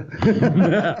computer?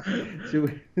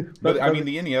 But I mean,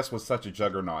 the NES was such a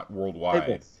juggernaut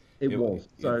worldwide. It was.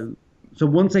 So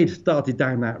once they started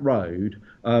down that road,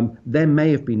 there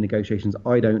may have been negotiations,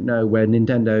 I don't know, where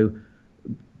Nintendo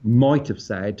might have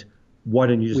said, why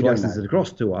don't you just license it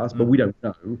across to us? But we don't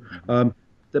know.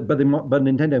 But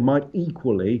Nintendo might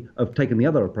equally have taken the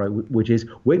other approach, which is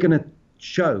we're going to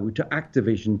show to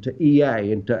Activision, to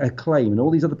EA, and to Acclaim, and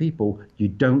all these other people, you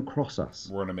don't cross us.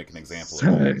 We're going to make an example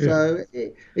of it. So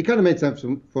it kind of made sense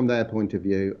from their point of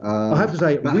view. I have to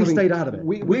say, we stayed out of it.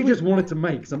 We just wanted to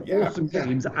make some awesome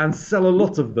games and sell a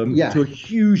lot of them to a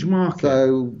huge market.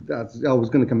 So I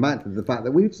was going to come back to the fact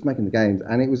that we were just making the games,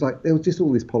 and it was like there was just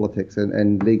all this politics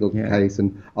and legal case,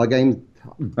 and our games.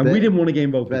 And we didn't want to get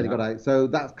involved in that. Got out. So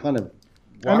that's kind of.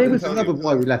 Well, and it was another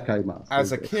why we left Codemasters.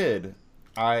 As a kid,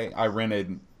 I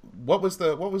rented. What was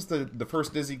the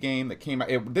first Dizzy game that came out?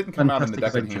 It didn't come out in the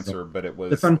Deck Enhancer, but it was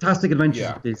the Fantastic Adventures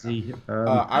of Dizzy.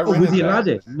 With the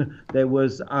Aladdin, there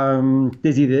was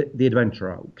Dizzy the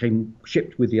Adventurer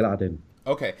shipped with the Aladdin.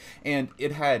 Okay, and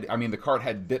it had, I mean, the cart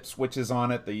had dip switches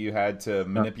on it that you had to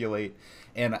manipulate,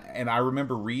 and I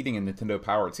remember reading in Nintendo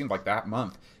Power, it seemed like that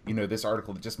month, this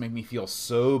article that just made me feel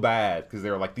so bad, because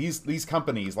they were like, these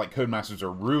companies like Codemasters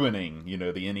are ruining,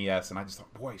 the NES, and I just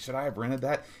thought, boy, should I have rented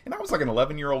that? And I was like an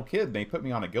 11-year-old kid, and they put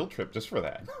me on a guilt trip just for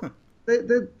that.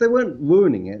 They weren't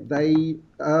ruining it. They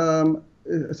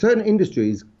certain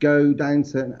industries go down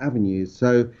certain avenues.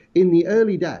 So in the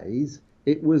early days,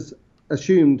 it was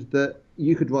assumed that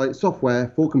you could write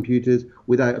software for computers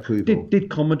without approval. Did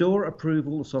Commodore approve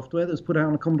all the software that was put out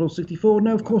on a Commodore 64?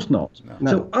 No, of course not.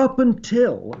 No. So up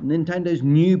until Nintendo's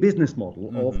new business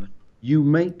model of you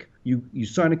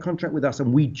sign a contract with us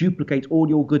and we duplicate all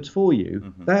your goods for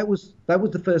you, that was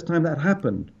the first time that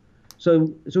happened.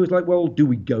 So it's like, well, do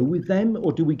we go with them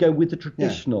or do we go with the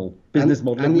traditional business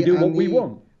model and we do what we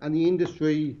want? And the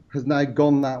industry has now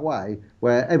gone that way,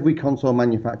 where every console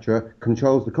manufacturer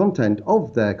controls the content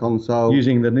of their console.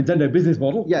 Using the Nintendo business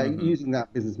model? Yeah, using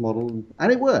that business model.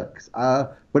 And it works.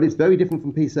 But it's very different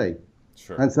from PC.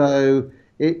 Sure. And so,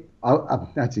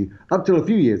 actually, up till a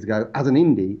few years ago, as an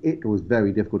indie, it was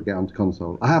very difficult to get onto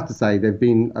console. I have to say, they've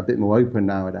been a bit more open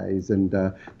nowadays, and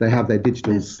they have their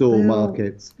digital store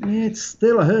markets. It's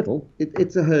still a hurdle.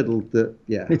 It's a hurdle that,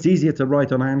 It's easier to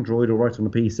write on Android or write on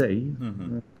a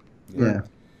PC. Yeah.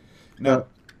 Now,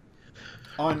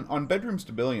 on Bedrooms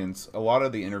to Billions, a lot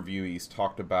of the interviewees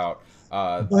talked about...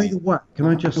 By the way, can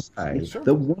I just say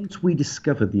that once we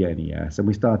discovered the NES and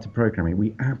we started programming,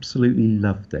 we absolutely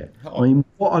loved it. I mean,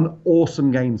 what an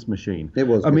awesome games machine. It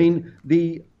was. I mean,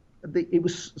 it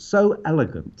was so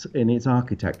elegant in its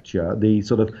architecture, the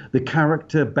sort of the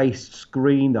character-based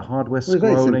screen, the hardware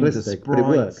scrolling, the sprites. But it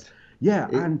worked. Yeah,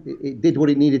 and it did what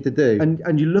it needed to do.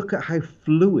 And you look at how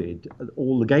fluid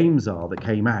all the games are that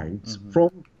came out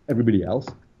from everybody else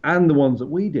and the ones that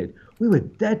we did. We were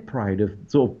dead proud of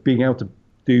sort of being able to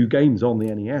do games on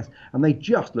the NES, and they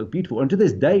just look beautiful. And to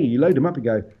this day, you load them up and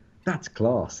go, that's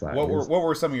class. What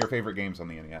were some of your favorite games on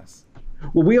the NES?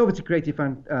 Well, we obviously created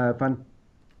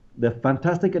The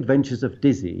Fantastic Adventures of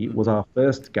Dizzy was our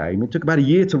first game. It took about a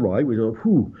year to write. We were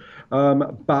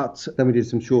but then we did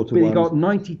some shorter ones. We got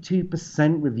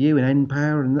 92% review in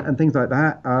NPower and things like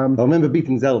that. I remember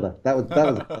beating Zelda. That was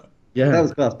that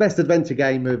was class. Best adventure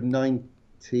game of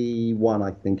 91,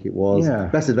 I think it was. Yeah.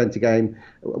 Best adventure game.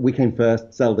 We came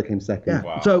first. Zelda came second. Yeah.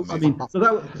 Wow. So I mean, so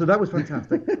that was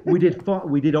fantastic. we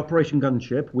did Operation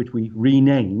Gunship, which we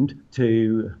renamed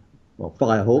to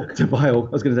Firehawk. To Firehawk.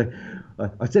 I was going to say.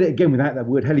 I said it again without that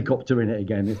word helicopter in it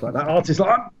again. It's like that artist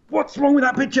like, what's wrong with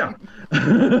that picture?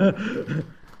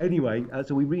 Anyway,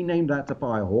 so we renamed that to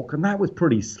Firehawk, and that was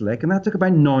pretty slick, and that took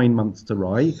about 9 months to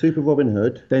write. Super Robin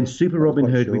Hood. Then Super Robin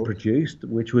quite Hood we short. produced,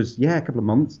 which was, a couple of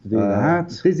months to do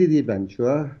that. Dizzy the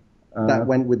Adventurer. That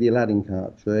went with the Aladdin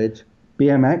cartridge.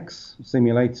 BMX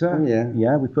Simulator. Oh, yeah.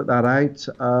 Yeah, we put that out.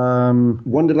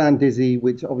 Wonderland Dizzy,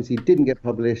 which obviously didn't get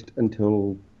published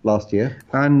until last year.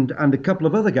 And a couple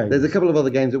of other games. There's a couple of other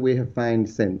games that we have found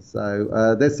since.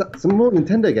 So there's some more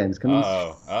Nintendo games coming.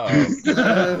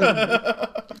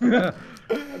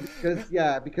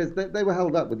 Because they were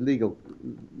held up with legal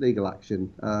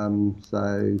action.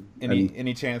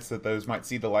 Any chance that those might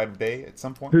see the light of day at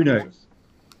some point? Who knows?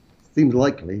 Seems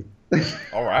likely.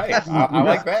 All right, I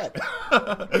like that.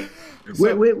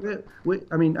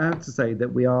 I mean, I have to say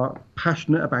that we are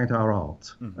passionate about our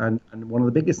art, and one of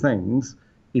the biggest things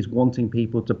is wanting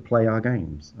people to play our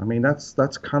games. I mean, that's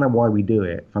kind of why we do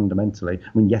it fundamentally.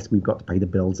 I mean, yes, we've got to pay the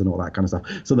bills and all that kind of stuff,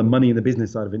 so the money and the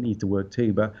business side of it needs to work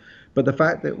too. But the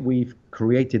fact that we've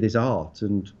created this art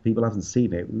and people haven't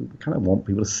seen it, we kind of want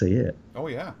people to see it. Oh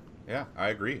yeah, I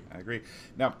agree.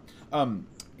 Now,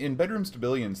 in Bedrooms to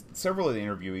Billions, several of the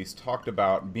interviewees talked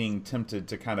about being tempted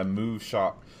to kind of move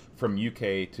shop from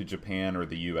UK to Japan or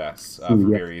the US for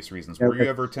various reasons. Were you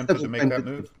ever tempted to make that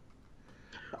move?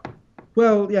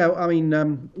 Well, yeah, I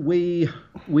mean,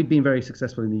 we'd been very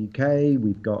successful in the UK.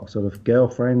 We've got sort of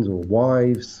girlfriends or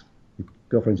wives,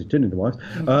 girlfriends who turned into wives.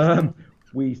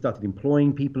 We started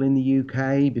employing people in the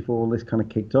UK before all this kind of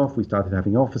kicked off. We started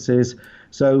having offices.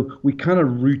 So we kind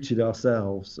of rooted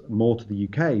ourselves more to the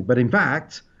UK. But in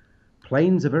fact,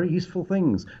 planes are very useful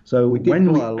things. So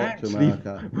when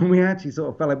we actually sort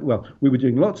of fell out, well, we were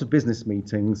doing lots of business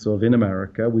meetings sort of in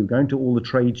America. We were going to all the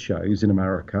trade shows in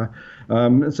America.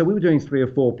 And so we were doing 3 or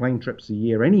 4 plane trips a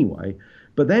year anyway.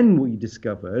 But then we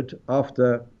discovered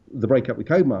after the breakup with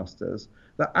Codemasters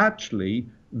that actually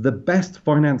the best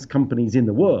finance companies in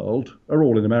the world are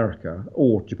all in America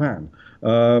or Japan.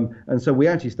 And so we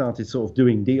actually started sort of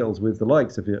doing deals with the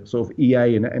likes of sort of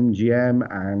EA and MGM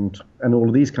and all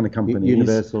of these kind of companies.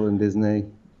 Universal and Disney.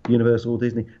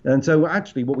 Disney. And so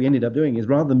actually what we ended up doing is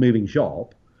rather than moving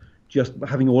shop, just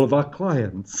having all of our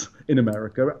clients in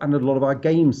America and a lot of our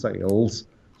game sales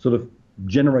sort of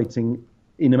generating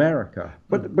in America.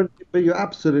 But you're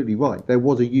absolutely right. There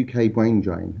was a UK brain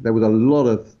drain. There was a lot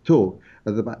of talk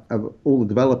of all the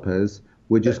developers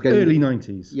were just going early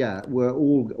 90s. Yeah, we're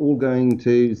all going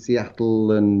to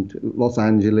Seattle and Los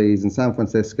Angeles and San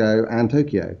Francisco and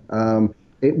Tokyo.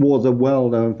 It was a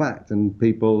well-known fact, and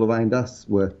people around us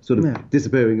were sort of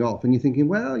disappearing off. And you're thinking,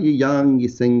 well, you're young, you're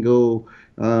single.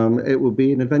 It will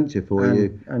be an adventure for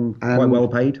you, and quite well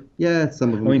paid. Yeah,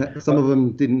 some of them. Some of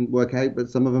them didn't work out,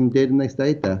 but some of them did, and they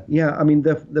stayed there. Yeah, I mean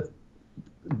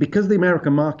because the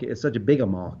American market is such a bigger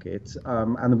market,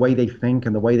 and the way they think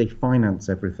and the way they finance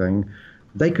everything,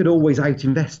 they could always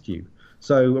out-invest you.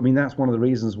 So, I mean, that's one of the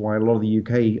reasons why a lot of the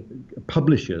UK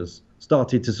publishers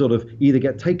started to sort of either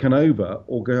get taken over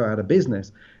or go out of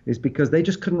business, is because they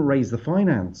just couldn't raise the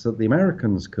finance that the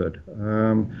Americans could.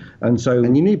 And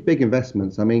you need big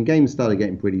investments. I mean, games started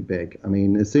getting pretty big. I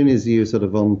mean, as soon as you sort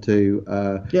of onto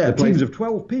teams of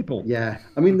 12 people. Yeah,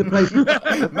 I mean the place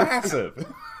massive.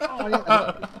 Oh,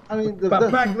 yeah. I mean,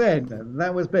 but back then,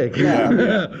 that was big. Yeah, I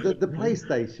mean, the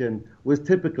PlayStation was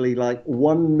typically like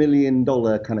 $1 million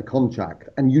kind of contract,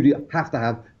 and you'd have to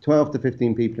have 12 to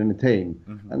 15 people in a team.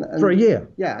 And for a year.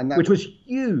 Yeah, which was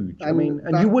huge. I mean,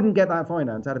 you wouldn't get that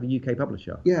finance out of a UK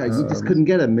publisher. Yeah, you just couldn't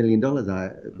get $1 million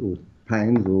out, or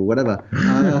pounds, or whatever.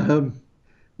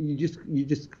 You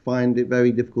just find it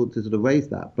very difficult to sort of raise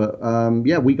that. But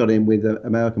we got in with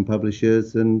American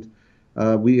publishers, and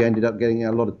we ended up getting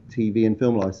a lot of TV and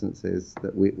film licenses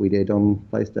that we did on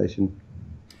PlayStation.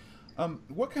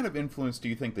 What kind of influence do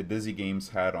you think the Dizzy games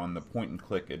had on the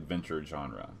point-and-click adventure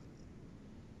genre?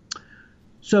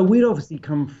 So we'd obviously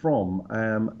come from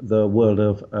the world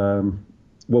of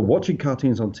watching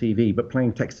cartoons on TV, but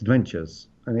playing text adventures,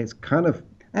 and it's kind of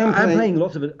playing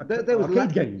lots of there was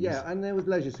arcade games. Yeah, and there was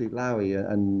Leisure Suit Larry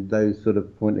and those sort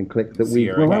of point and click that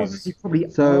we. Well, that was probably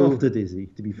after Dizzy,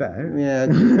 to be fair.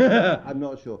 Yeah, I'm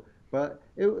not sure, but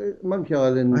Monkey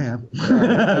Island. I am.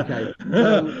 Okay,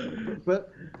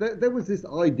 but there was this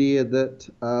idea that.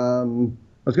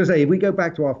 I was going to say, if we go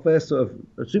back to our first sort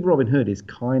of Super Robin Hood is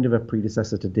kind of a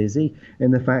predecessor to Dizzy in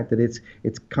the fact that it's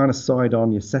kind of side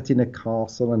on. You're set in a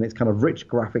castle and it's kind of rich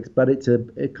graphics, but it's a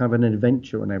kind of an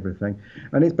adventure and everything.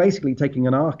 And it's basically taking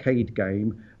an arcade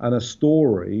game and a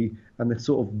story and the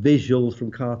sort of visuals from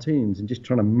cartoons and just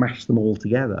trying to mash them all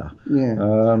together. Yeah.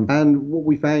 And what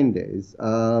we found is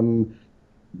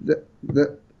that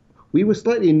we were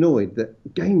slightly annoyed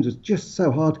that games was just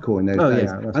so hardcore in those days,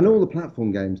 yeah, and all the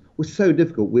platform games were so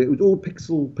difficult. It was all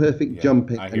pixel perfect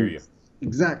jumping. I hear you.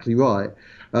 Exactly right.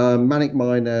 Manic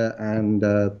Miner and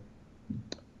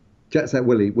Jet Set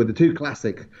Willy were the two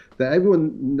classic that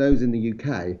everyone knows in the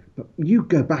UK, but you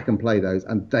go back and play those,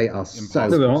 and they are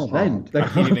so hard. I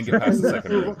can't even get past the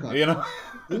second room. You know,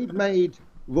 We'd made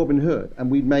Robin Hood, and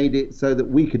we'd made it so that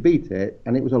we could beat it,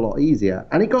 and it was a lot easier.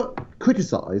 And it got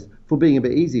criticised for being a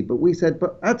bit easy, but we said,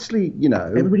 but actually, you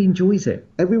know, everybody enjoys it.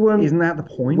 Everyone, isn't that the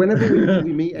point? Whenever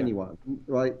we meet anyone,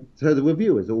 right? So the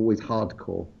reviewers are always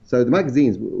hardcore. So the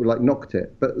magazines were like knocked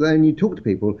it, but then you talk to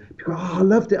people, oh, I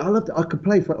loved it. I could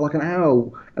play for like an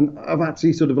hour, and I've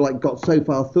actually sort of like got so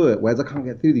far through it, whereas I can't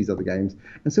get through these other games.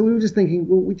 And so we were just thinking,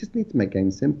 well, we just need to make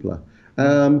games simpler,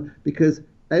 because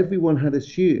everyone had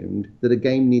assumed that a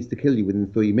game needs to kill you within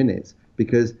 3 minutes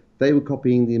because they were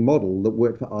copying the model that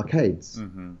worked for arcades.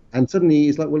 Mm-hmm. And suddenly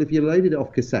it's like, well, if you loaded it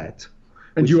off cassette,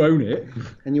 and you own it,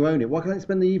 why can't you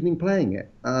spend the evening playing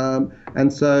it?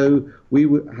 And so we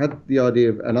had the idea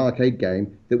of an arcade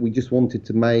game that we just wanted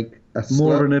to make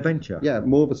more of an adventure. Yeah,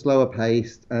 more of a slower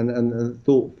paced and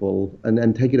thoughtful,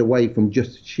 and take it away from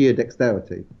just sheer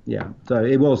dexterity. Yeah, so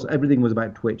everything was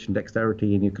about twitch and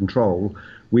dexterity and your control.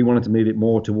 We wanted to move it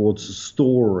more towards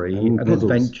story and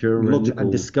adventure and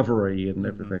discovery and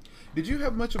everything. Did you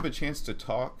have much of a chance to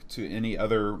talk to any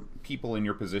other people in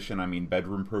your position? I mean,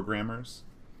 bedroom programmers?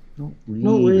 Not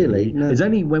really. No. It's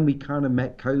only when we kind of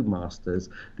met Codemasters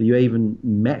that you even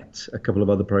met a couple of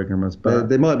other programmers. But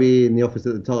they might be in the office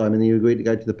at the time, and you agreed to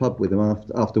go to the pub with them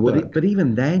after work. But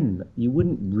even then, you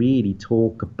wouldn't really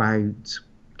talk about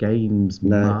games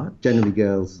much. Generally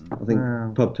girls. I think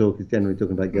pub talk is generally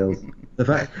talking about girls. The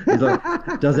fact is,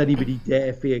 like, does anybody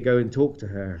dare fear go and talk to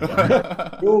her?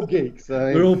 We're all geeks.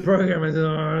 We're all programmers.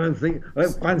 I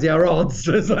don't fancy our odds.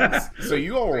 So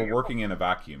you all were working in a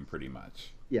vacuum, pretty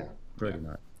much. Yeah, pretty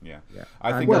much. Yeah. Yeah.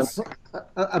 I think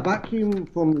a vacuum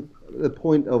from the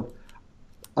point of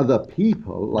other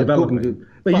people, like developing. talking to.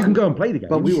 But you can go and play the game.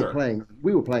 But we were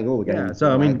playing all the games. Yeah,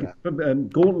 so I mean,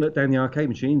 Gauntlet down the arcade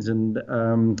machines and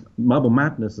Marble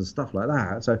Madness and stuff like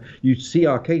that. So you'd see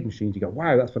arcade machines, you go,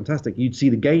 wow, that's fantastic. You'd see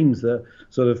the games that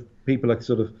sort of people are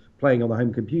sort of playing on the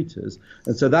home computers,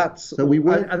 and so that's and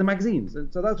the magazines.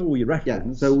 So that's all you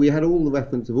reference. Yeah. So we had all the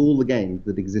reference of all the games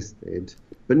that existed,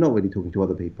 but not really talking to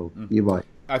other people. Mm-hmm. You're right.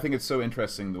 I think it's so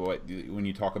interesting when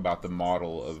you talk about the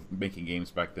model of making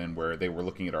games back then, where they were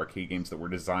looking at arcade games that were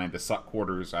designed to suck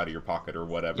quarters out of your pocket or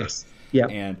whatever. Yes. Yeah.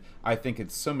 And I think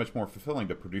it's so much more fulfilling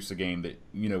to produce a game that,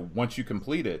 you know, once you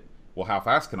complete it, well, how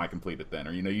fast can I complete it then?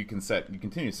 Or, you know, you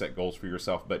continue to set goals for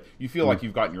yourself, but you feel like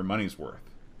you've gotten your money's worth.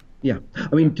 Yeah,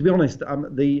 I mean, to be honest,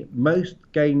 the most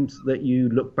games that you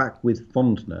look back with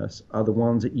fondness are the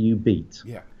ones that you beat.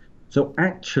 Yeah. So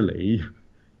actually,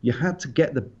 you had to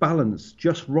get the balance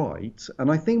just right,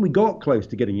 and I think we got close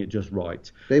to getting it just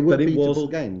right. They were beatable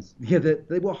games. Yeah,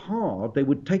 they were hard. They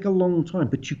would take a long time,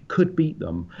 but you could beat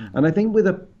them. Mm-hmm. And I think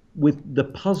with the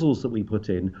puzzles that we put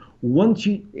in,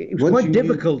 it was quite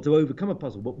difficult to overcome a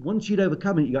puzzle, but once you'd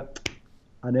overcome it, you go,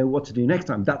 I know what to do next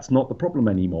time. That's not the problem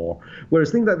anymore.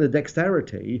 Whereas things like the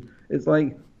dexterity, it's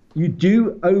like you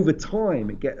do over time,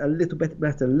 it get a little bit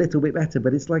better,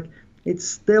 but it's like it's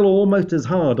still almost as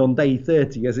hard on day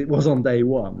 30 as it was on day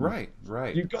 1.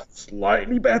 Right. You got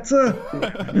slightly better.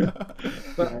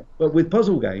 but with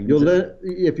puzzle games, you'll learn.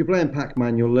 If you're playing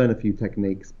Pac-Man, you'll learn a few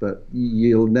techniques, but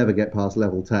you'll never get past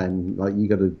level 10. Like, you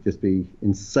got to just be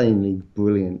insanely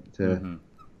brilliant to.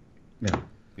 Mm-hmm.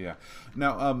 Yeah.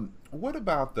 Now, what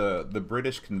about the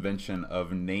British convention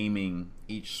of naming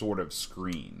each sort of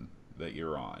screen that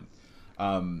you're on?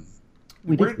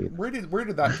 Where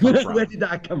did that come from? Where did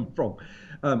that come from?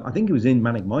 I think it was in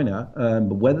Manic Miner,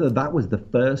 but whether that was the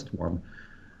first one.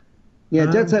 Yeah,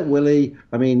 Jet Set Willy,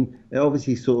 I mean, it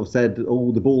obviously sort of said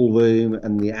all the ballroom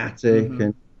and the attic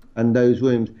and those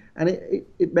rooms. And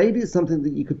it made it something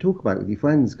that you could talk about with your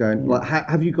friends, going, like,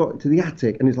 have you got to the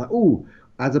attic? And it's like, oh,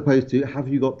 as opposed to, have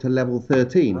you got to level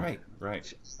 13?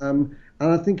 Right. And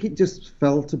I think it just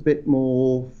felt a bit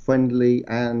more friendly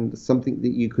and something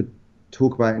that you could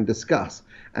talk about and discuss.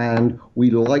 And we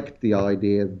liked the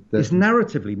idea that it's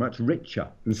narratively much richer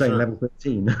than saying level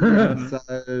 13.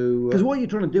 Because what you're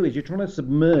trying to do is you're trying to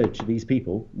submerge these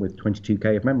people with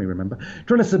 22k of memory, remember,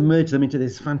 trying to submerge them into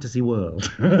this fantasy world.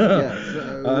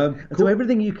 So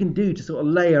everything you can do to sort of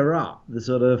layer up the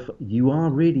sort of, you are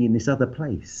really in this other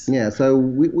place. Yeah, so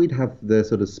we'd have the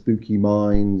sort of spooky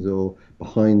mines or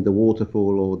behind the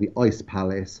waterfall or the ice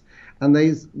palace, and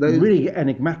those really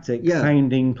enigmatic Yeah.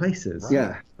 sounding places. Right,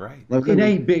 yeah. right. Like, In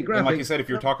 8-bit graphics. And like you said, if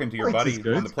you're talking to your Quite as buddy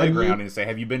good. on the playground and you say,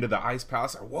 "Have you been to the ice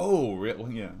palace?" Whoa,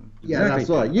 really? Yeah. Yeah, that's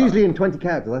Exactly. right. Usually in 20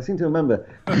 characters. I seem to remember.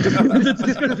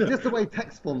 just the way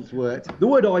text fonts worked. The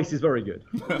word ice is very good.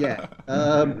 Yeah.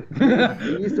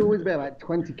 It used to always be about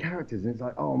 20 characters, and it's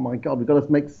like, oh my God, we've got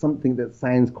to make something that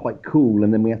sounds quite cool,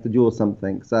 and then we have to draw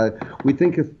something. So we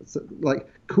think of like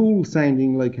cool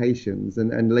sounding locations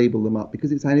and label them up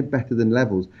because it sounded better than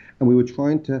levels. And we were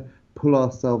trying to pull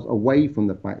ourselves away from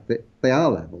the fact that they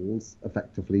are levels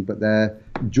effectively, but they're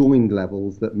joined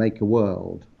levels that make a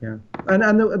world. Yeah,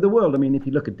 and the world. I mean, if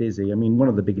you look at Dizzy, I mean, one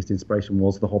of the biggest inspiration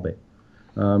was The Hobbit,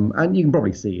 and you can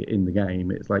probably see it in the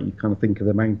game. It's like you kind of think of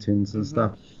the mountains and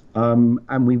stuff,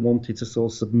 and we wanted to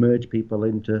sort of submerge people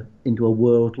into a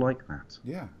world like that.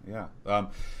 Yeah, yeah.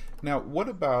 Now, what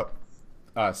about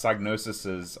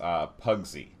Psygnosis's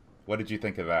Pugsy? What did you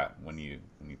think of that when you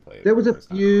played it? There was a first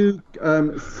time? few.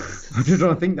 I'm just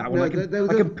trying to think that one. No, I can, there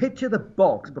was I a- can picture the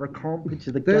box, but I can't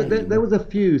picture the game. There was a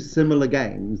few similar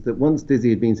games that once Dizzy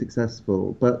had been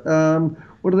successful, but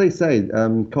what do they say?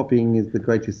 Copying is the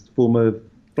greatest form of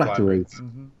flattery.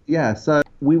 Mm-hmm. Yeah, so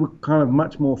We were kind of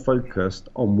much more focused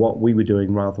on what we were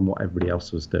doing rather than what everybody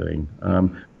else was doing.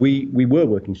 We were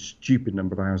working stupid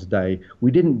number of hours a day.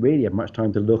 We didn't really have much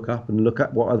time to look up and look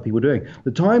at what other people were doing.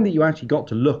 The time that you actually got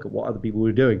to look at what other people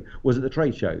were doing was at the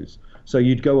trade shows. So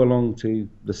you'd go along to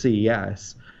the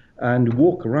CES and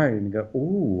walk around and go,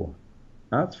 "Oh,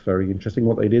 that's very interesting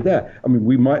what they did there." I mean,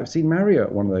 we might have seen Mario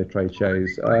at one of those trade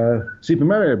shows, Super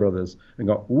Mario Brothers, and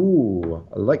go, "Ooh,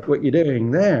 I like what you're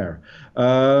doing there."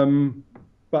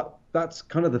 But that's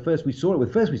kind of the first we saw it.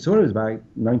 The first we saw it was about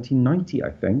 1990, I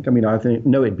think. I mean, I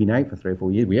know it'd been out for 3 or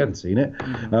 4 years. We hadn't seen it.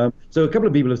 So a couple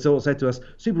of people have sort of said to us,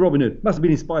 "Super Robin Hood must have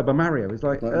been inspired by Mario." It's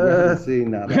like, we haven't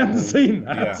seen that. we hadn't seen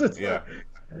that. Yeah,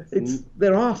 yeah.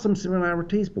 There are some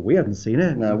similarities, but we hadn't seen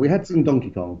it. No, we had seen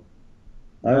Donkey Kong.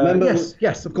 I remember.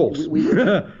 Yes, of course.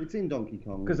 We'd seen Donkey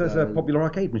Kong. Because there's a popular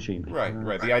arcade machine. Right,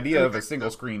 right. The idea of a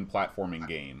single-screen platforming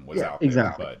game was out there.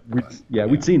 Exactly. But,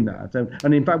 We'd seen that.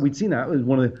 And in fact, we'd seen that. It was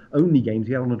one of the only games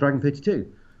we had on the Dragon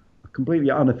 32. A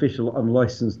completely unofficial,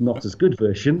 unlicensed, not as good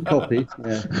version. Copy.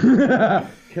 Yeah.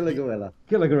 Killer Gorilla.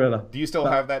 Killer Gorilla. Do you still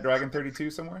have that Dragon 32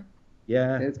 somewhere?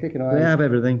 Yeah. It's kicking We around. have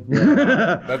everything.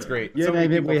 That's great. You So many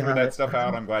name it, people we threw have that it. stuff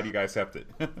out. I'm glad you guys kept it.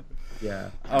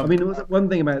 Yeah. I mean, one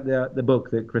thing about the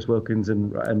book that Chris Wilkins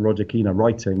and Roger Keane are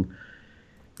writing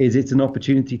is it's an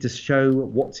opportunity to show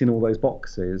what's in all those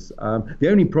boxes. The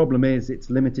only problem is it's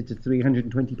limited to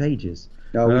 320 pages.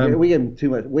 No, we gave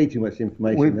them way too much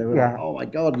information. They were yeah. like, oh my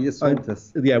God, you just swamped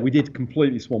us. Yeah, we did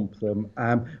completely swamp them.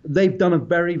 They've done a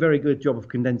very, very good job of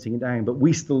condensing it down, but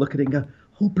we still look at it and go,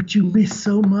 "Oh, but you missed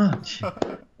so much."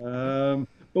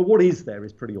 But what is there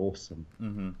is pretty awesome.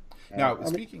 Now,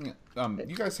 speaking,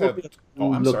 you guys have.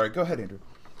 Oh, I'm look- sorry. Go ahead, Andrew.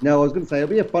 No, I was going to say, it'll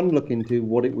be a fun look into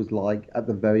what it was like at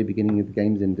the very beginning of the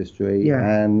games industry. Yeah.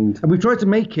 And And we've tried to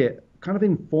make it kind of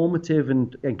informative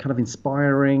and kind of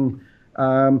inspiring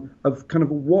of kind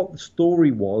of what the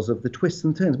story was of the twists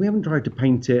and turns. We haven't tried to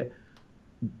paint it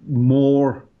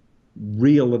more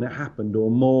real than it happened or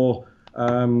more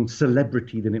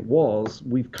celebrity than it was.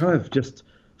 We've kind of just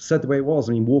said the way it was.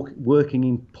 I mean, working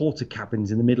in porter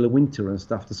cabins in the middle of winter and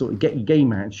stuff to sort of get your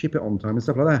game out and ship it on time and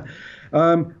stuff like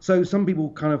that. So some people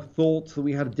kind of thought that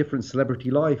we had a different celebrity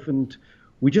life, and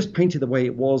we just painted the way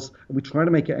it was, and we try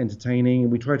to make it entertaining,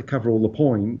 and we try to cover all the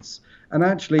points. And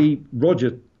actually,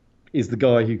 Roger is the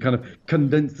guy who kind of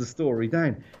condensed the story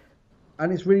down,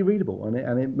 and it's really readable, and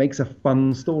it makes a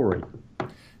fun story.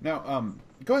 Now,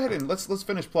 go ahead and let's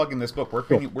finish plugging this book. Where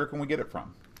can we get it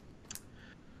from?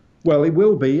 Well, it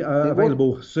will be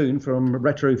available soon from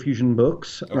Retro Fusion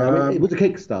Books. it was a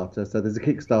Kickstarter, so there's a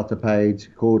Kickstarter page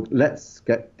called Let's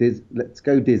Go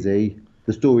Dizzy,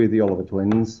 the story of the Oliver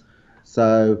twins.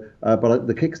 So, but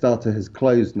the Kickstarter has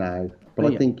closed now.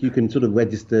 But I think you can sort of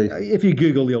register. If you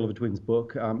Google the Oliver Twins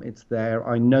book, it's there.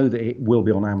 I know that it will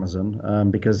be on Amazon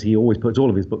because he always puts all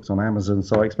of his books on Amazon.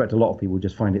 So I expect a lot of people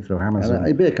just find it through Amazon.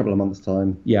 It'll be a couple of months'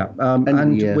 time. Yeah, End of the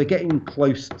and year. we're getting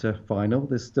close to final.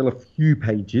 There's still a few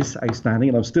pages outstanding,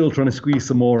 and I'm still trying to squeeze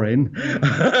some more in.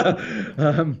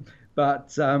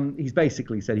 But he's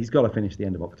basically said he's got to finish the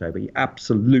end of October. He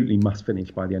absolutely must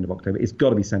finish by the end of October. It's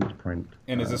got to be sent to print.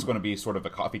 And is this going to be sort of a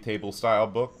coffee table style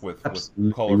book with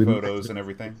Absolutely. color photos and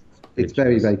everything? It's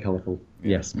very, very colourful.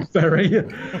 Yes, very.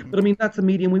 But I mean, that's the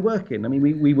medium we work in. I mean,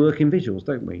 we work in visuals,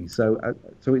 don't we? So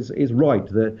it's right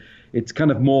that it's kind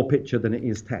of more picture than it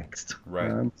is text.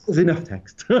 Right. There's enough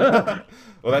text. Well,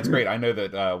 that's great. I know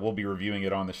that we'll be reviewing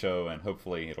it on the show, and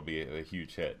hopefully it'll be a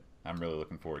huge hit. I'm really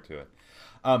looking forward to it.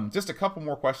 Just a couple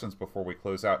more questions before we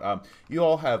close out. You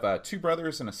all have 2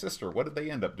 brothers and a sister. What did they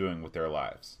end up doing with their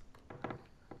lives?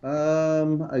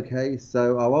 Okay,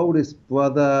 so our oldest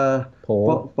brother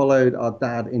Paul followed our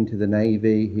dad into the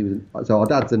Navy. So our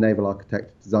dad's a naval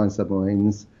architect, designed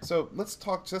submarines. So let's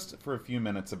talk just for a few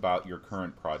minutes about your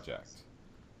current project.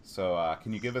 So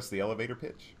can you give us the elevator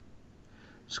pitch?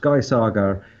 Sky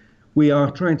Saga. We are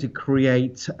trying to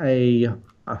create a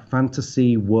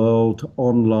fantasy world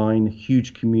online,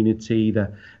 huge community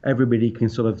that everybody can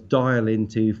sort of dial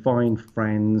into, find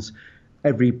friends.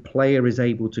 Every player is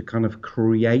able to kind of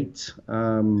create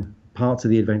parts of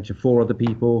the adventure for other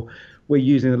people. We're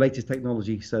using the latest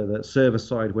technology so that server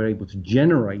side we're able to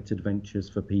generate adventures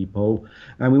for people.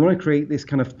 And we want to create this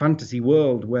kind of fantasy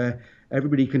world where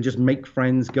everybody can just make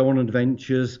friends, go on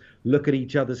adventures, look at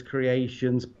each other's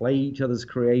creations, play each other's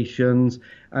creations,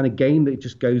 and a game that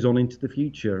just goes on into the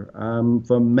future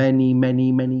for many,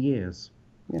 many, many years.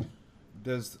 Yeah.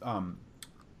 All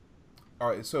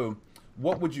right, so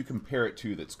what would you compare it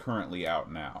to that's currently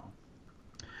out now?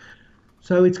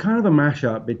 So it's kind of a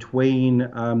mashup between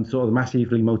sort of the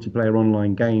massively multiplayer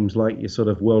online games like your sort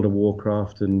of World of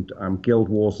Warcraft and Guild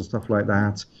Wars and stuff like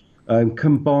that,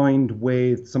 combined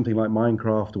with something like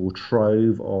Minecraft or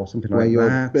Trove or something like that. Where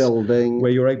you're building.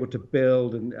 Where you're able to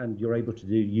build and you're able to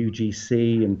do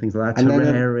UGC and things like that, and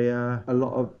Terraria. A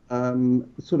lot of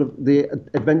sort of the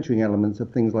adventuring elements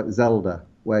of things like Zelda,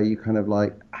 where you kind of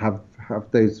like have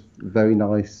those very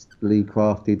nicely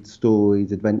crafted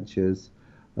stories, adventures,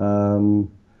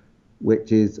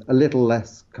 which is a little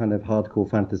less kind of hardcore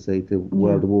fantasy to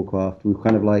World of Warcraft. We're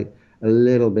kind of like a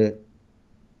little bit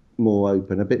more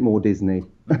open, a bit more Disney.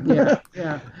 yeah.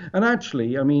 And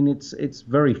actually, I mean, it's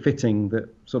very fitting that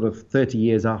sort of 30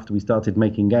 years after we started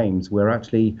making games, we're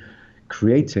actually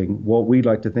creating what we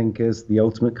like to think is the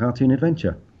ultimate cartoon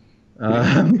adventure.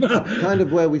 Kind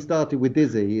of where we started with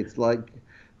Dizzy. It's like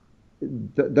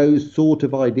those sort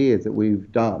of ideas that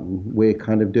we've done, we're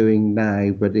kind of doing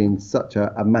now, but in such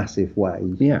a massive way.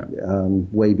 Yeah.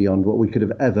 Way beyond what we could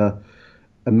have ever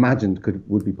imagined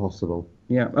would be possible.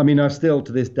 Yeah, I mean, still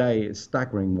to this day, it's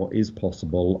staggering what is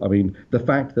possible. I mean, the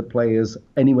fact that players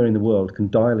anywhere in the world can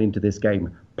dial into this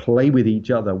game, play with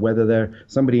each other, whether they're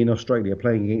somebody in Australia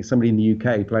playing against somebody in the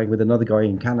UK, playing with another guy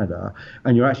in Canada,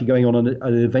 and you're actually going on an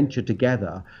adventure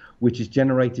together, which is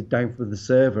generated down from the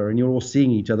server, and you're all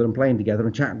seeing each other and playing together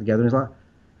and chatting together. And it's like,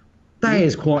 that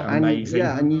is quite amazing.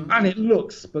 And it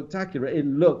looks spectacular. It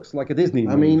looks like a Disney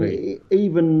movie. I mean,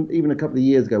 even a couple of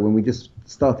years ago when we just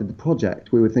started the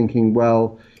project, we were thinking,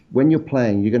 well, when you're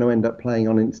playing, you're going to end up playing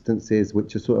on instances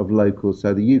which are sort of local.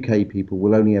 So the UK people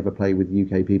will only ever play with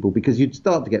UK people because you'd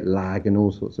start to get lag and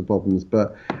all sorts of problems.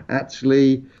 But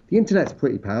actually, the internet's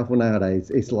pretty powerful nowadays.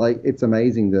 It's like, it's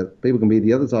amazing that people can be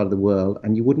the other side of the world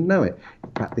and you wouldn't know it.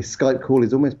 In fact, this Skype call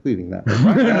is almost proving that.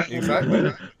 Right,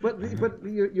 exactly. But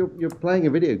you're playing a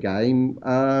video game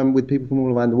with people from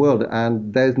all around the world,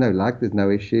 and there's no lag, there's no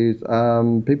issues.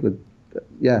 There's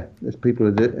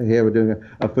people here are doing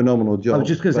a phenomenal job. I was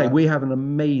just going to say, we have an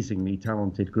amazingly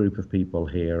talented group of people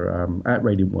here at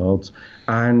Radiant Worlds,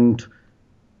 and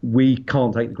we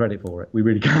can't take the credit for it. We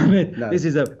really can't. No. This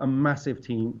is a massive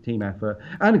team effort.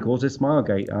 And, of course, there's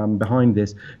Smilegate behind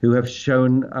this, who have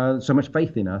shown so much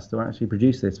faith in us to actually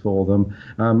produce this for them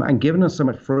and given us so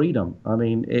much freedom. I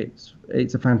mean, it's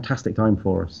a fantastic time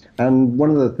for us. And one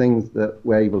of the things that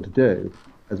we're able to do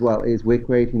as well is we're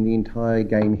creating the entire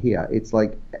game here. It's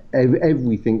like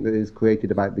everything that is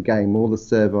created about the game, all the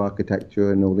server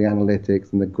architecture and all the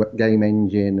analytics and the game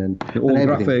engine and all the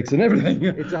graphics and everything.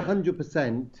 It's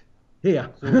 100% here.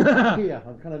 So here,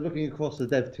 I'm kind of looking across the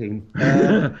dev team.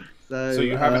 So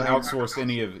you haven't outsourced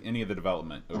any of the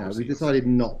development overseas? No, we decided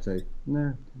not to.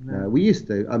 No. We used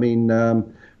to. I mean,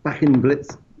 back in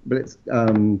Blitz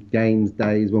games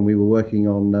days when we were working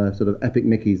on sort of Epic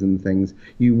Mickeys and things,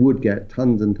 you would get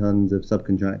tons and tons of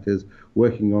subcontractors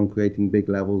working on creating big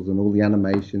levels and all the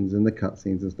animations and the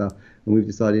cutscenes and stuff. And we've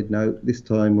decided, no, this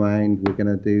time round we're going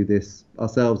to do this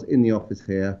ourselves in the office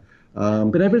here.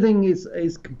 But everything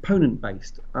is component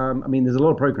based. I mean, there's a lot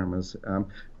of programmers,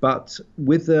 but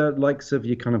with the likes of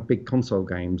your kind of big console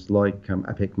games like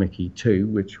Epic Mickey 2,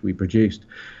 which we produced,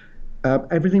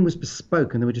 everything was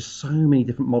bespoke, and there were just so many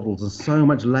different models and so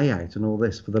much layout and all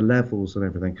this for the levels and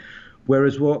everything.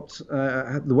 Whereas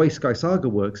the way Sky Saga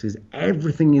works is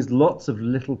everything is lots of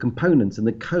little components and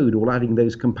the code all adding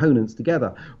those components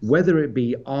together, whether it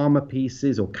be armor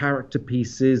pieces or character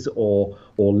pieces or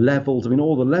levels. I mean,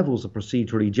 all the levels are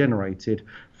procedurally generated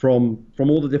from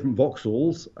all the different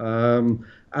voxels,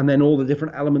 and then all the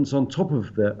different elements on top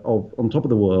of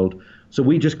the world. So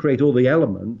we just create all the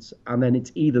elements, and then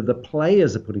it's either the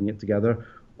players are putting it together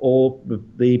or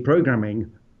the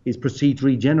programming is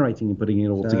procedurally generating and putting it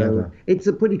all together. It's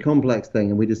a pretty complex thing,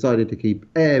 and we decided to keep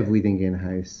everything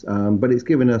in-house. But it's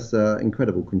given us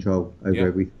incredible control over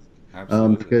everything.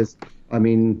 Absolutely. Because, I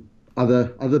mean,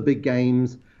 other big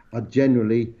games are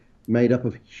generally made up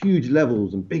of huge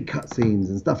levels and big cutscenes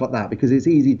and stuff like that, because it's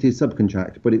easy to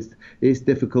subcontract, but it's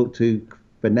difficult to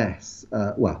finesse.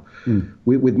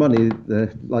 With money,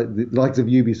 the likes of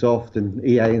Ubisoft and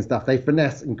EA and stuff, they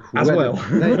finesse incredible.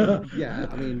 As well.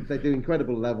 I mean, they do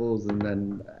incredible levels and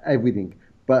then everything.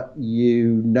 But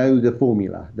you know the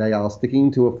formula. They are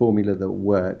sticking to a formula that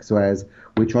works. Whereas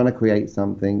we're trying to create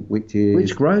something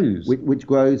which grows, which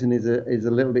grows and is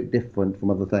a little bit different from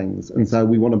other things. And so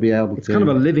we want to be able to. It's kind of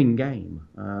a living game,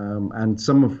 and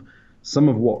some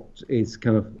of what is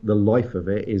kind of the life of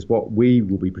it is what we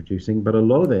will be producing, but a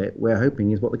lot of it we're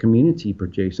hoping is what the community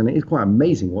produce, and it is quite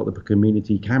amazing what the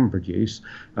community can produce.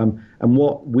 And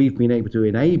what we've been able to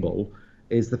enable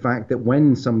is the fact that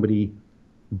when somebody,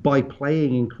 by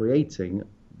playing and creating,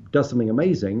 does something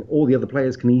amazing, all the other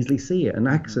players can easily see it and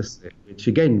access it, which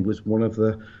again was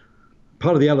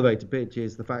part of the elevator pitch,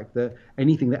 is the fact that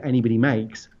anything that anybody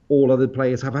makes, all other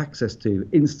players have access to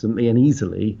instantly and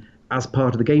easily as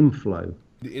part of the game flow.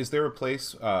 Is there a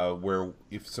place where,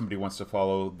 if somebody wants to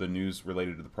follow the news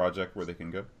related to the project, where they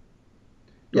can go?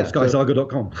 Yeah,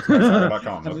 SkySaga.com.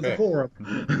 SkySaga.com, okay. There's a forum.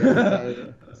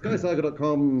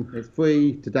 SkySaga.com, it's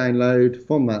free to download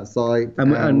from that site.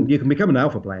 And you can become an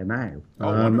alpha player now.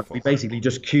 Wonderful. We basically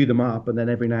just queue them up, and then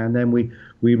every now and then we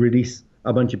release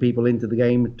a bunch of people into the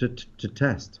game to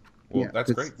test. Well,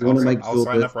 that's great. I'll I'll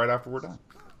sign up right after we're done.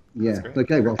 Yeah,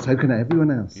 okay, well, so can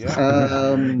everyone else.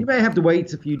 Yeah. You may have to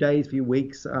wait a few days, few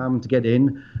weeks to get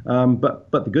in, but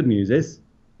the good news is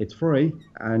it's free,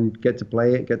 and get to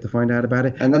play it, get to find out about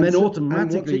it, and then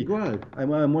automatically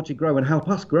watch it grow and help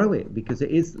us grow it, because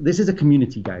this is a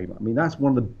community game. I mean, that's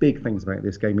one of the big things about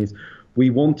this game is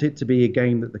we want it to be a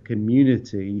game that the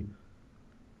community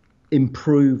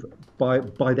improve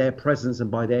by their presence and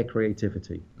by their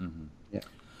creativity. Mm-hmm.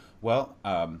 Well,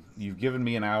 you've given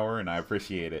me an hour, and I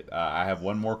appreciate it. I have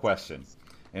one more question,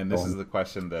 and this is the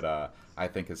question that I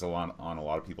think is on a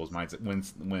lot of people's minds.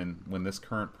 When this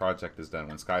current project is done,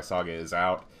 when Sky Saga is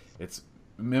out, it's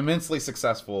immensely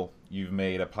successful. You've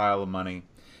made a pile of money,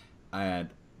 and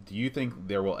do you think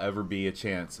there will ever be a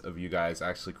chance of you guys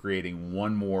actually creating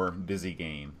one more Dizzy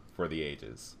game for the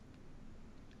ages?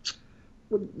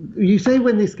 Well, you say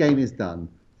when this game is done.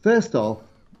 First off,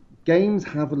 games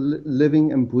have a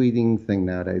living and breathing thing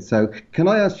nowadays. So can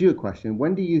I ask you a question?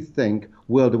 When do you think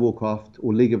World of Warcraft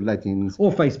or League of Legends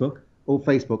or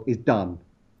Facebook is done?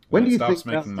 When do it you stops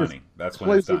think making money, that's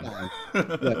when it's done.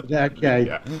 Okay.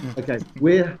 Yeah. Okay.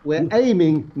 We're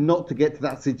aiming not to get to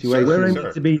that situation. We're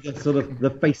aiming to be the sort of the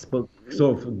Facebook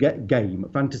sort of game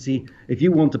fantasy. If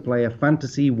you want to play a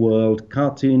fantasy world,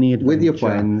 cartoony adventure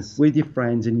with your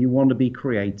friends, and you want to be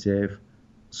creative,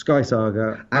 Sky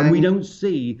Saga, and we don't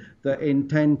see that in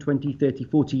 10, 20, 30,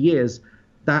 40 years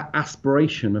that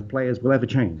aspiration of players will ever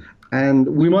change. And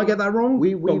we might get that wrong,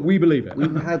 but we believe it.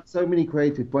 We've had so many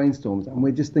creative brainstorms, and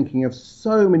we're just thinking of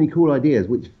so many cool ideas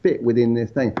which fit within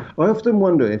this thing. I often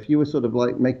wonder if you were sort of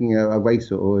like making a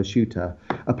racer or a shooter,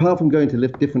 apart from going to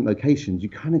different locations, you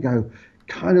kind of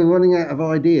running out of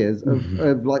ideas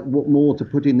of like what more to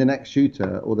put in the next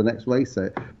shooter or the next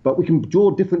racer. But we can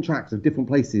draw different tracks of different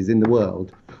places in the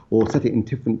world, or set it in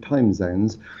different time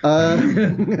zones. I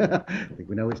think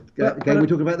we know which game we're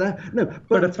talking about there. No,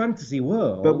 but a fantasy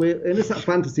world. But we're in this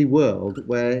fantasy world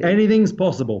where anything's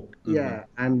possible. Yeah,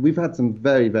 and we've had some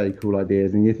very, very cool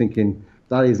ideas, and you're thinking,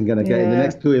 that isn't going to get in the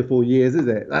next 3 or 4 years, is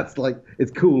it? That's like,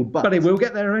 it's cool, but it will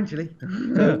get there eventually.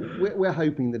 So we're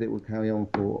hoping that it will carry on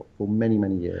for many,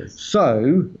 many years.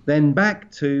 So then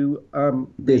back to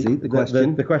Dizzy, the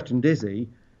question. The question, Dizzy.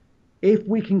 If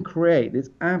we can create this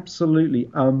absolutely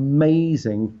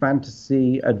amazing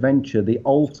fantasy adventure, the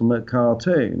ultimate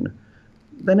cartoon,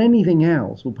 then anything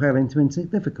else will pale into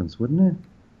insignificance, wouldn't it?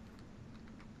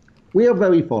 We are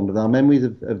very fond of our memories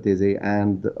of Dizzy,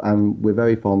 and we're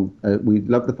very fond. We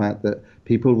love the fact that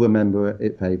people remember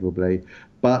it favourably.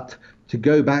 But to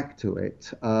go back to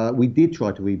it, we did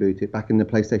try to reboot it back in the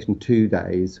PlayStation 2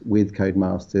 days with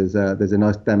Codemasters. There's a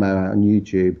nice demo out on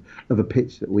YouTube of a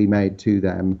pitch that we made to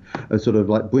them, sort of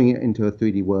like bring it into a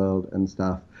 3D world and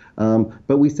stuff.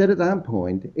 But we said at that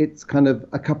point, it's kind of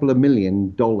a couple of $1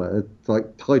 million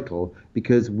like title,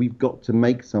 because we've got to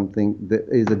make something that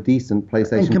is a decent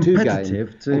PlayStation 2 game.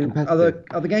 To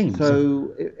other games.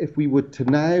 So if we were to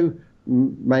now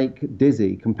make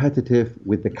Dizzy competitive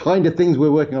with the kind of things we're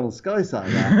working on Sky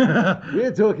Saga,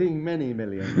 we're talking many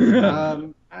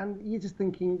millions. And you're just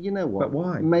thinking, you know what? But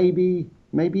why? Maybe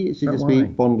it should just be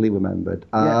fondly remembered.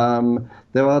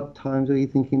 There are times where you're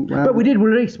thinking, well, but we did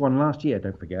release one last year,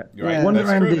 don't forget. You're right.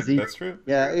 Wonderland Dizzy. That's true.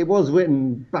 Yeah, it was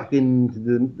written back in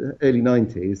the early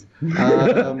 90s.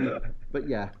 But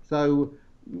yeah, so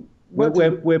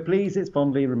we're pleased it's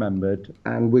fondly remembered.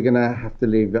 and we're going to have to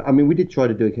leave it. I mean, we did try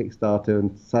to do a Kickstarter,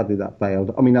 and sadly that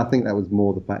failed. I mean, I think that was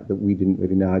more the fact that we didn't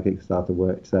really know how Kickstarter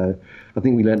worked. So I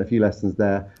think we learned a few lessons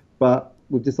there. But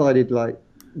we've decided, like,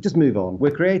 just move on.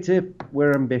 We're creative,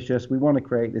 we're ambitious, we want to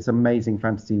create this amazing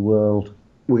fantasy world.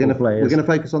 We're going to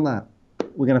focus on that.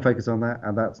 We're going to focus on that,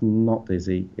 and that's not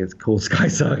Dizzy. It's called Sky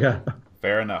Saga.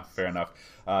 Fair enough.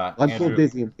 I'm still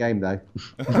Dizzy in the game, though.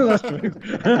 That's true.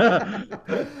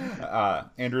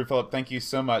 Andrew, Philip, thank you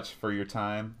so much for your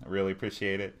time. I really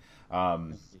appreciate it.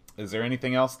 Is there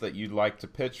anything else that you'd like to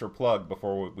pitch or plug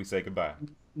before we say goodbye?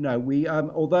 No, we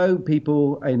although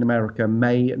people in America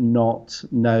may not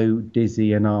know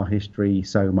Dizzy and our history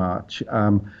so much,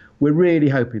 we're really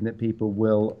hoping that people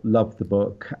will love the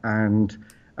book, and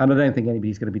I don't think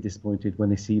anybody's going to be disappointed when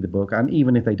they see the book. And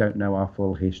even if they don't know our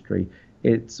full history,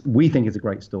 we think it's a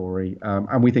great story,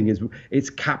 and we think it's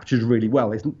captured really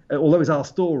well. Although it's our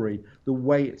story, the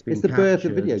way it's been captured. It's the birth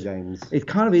of video games. It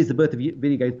kind of is the birth of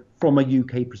video games from a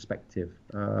UK perspective.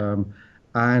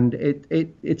 And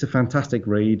it's a fantastic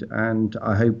read, and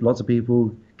I hope lots of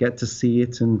people get to see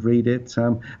it and read it.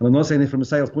 And I'm not saying this from a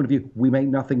sales point of view. We make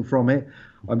nothing from it.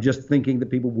 I'm just thinking that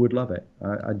people would love it.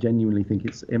 I genuinely think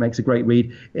it makes a great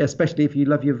read, especially if you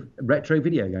love your retro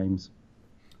video games.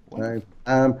 So,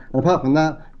 and apart from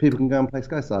that, people can go and play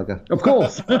Sky Saga. Of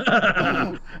course.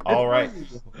 All right.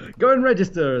 Go and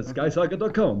register at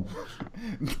skysaga.com.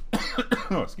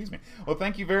 Oh, excuse me. Well,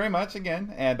 thank you very much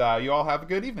again, and you all have a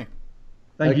good evening.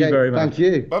 Thank you very much. Thank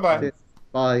you. Bye-bye.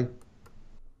 Bye.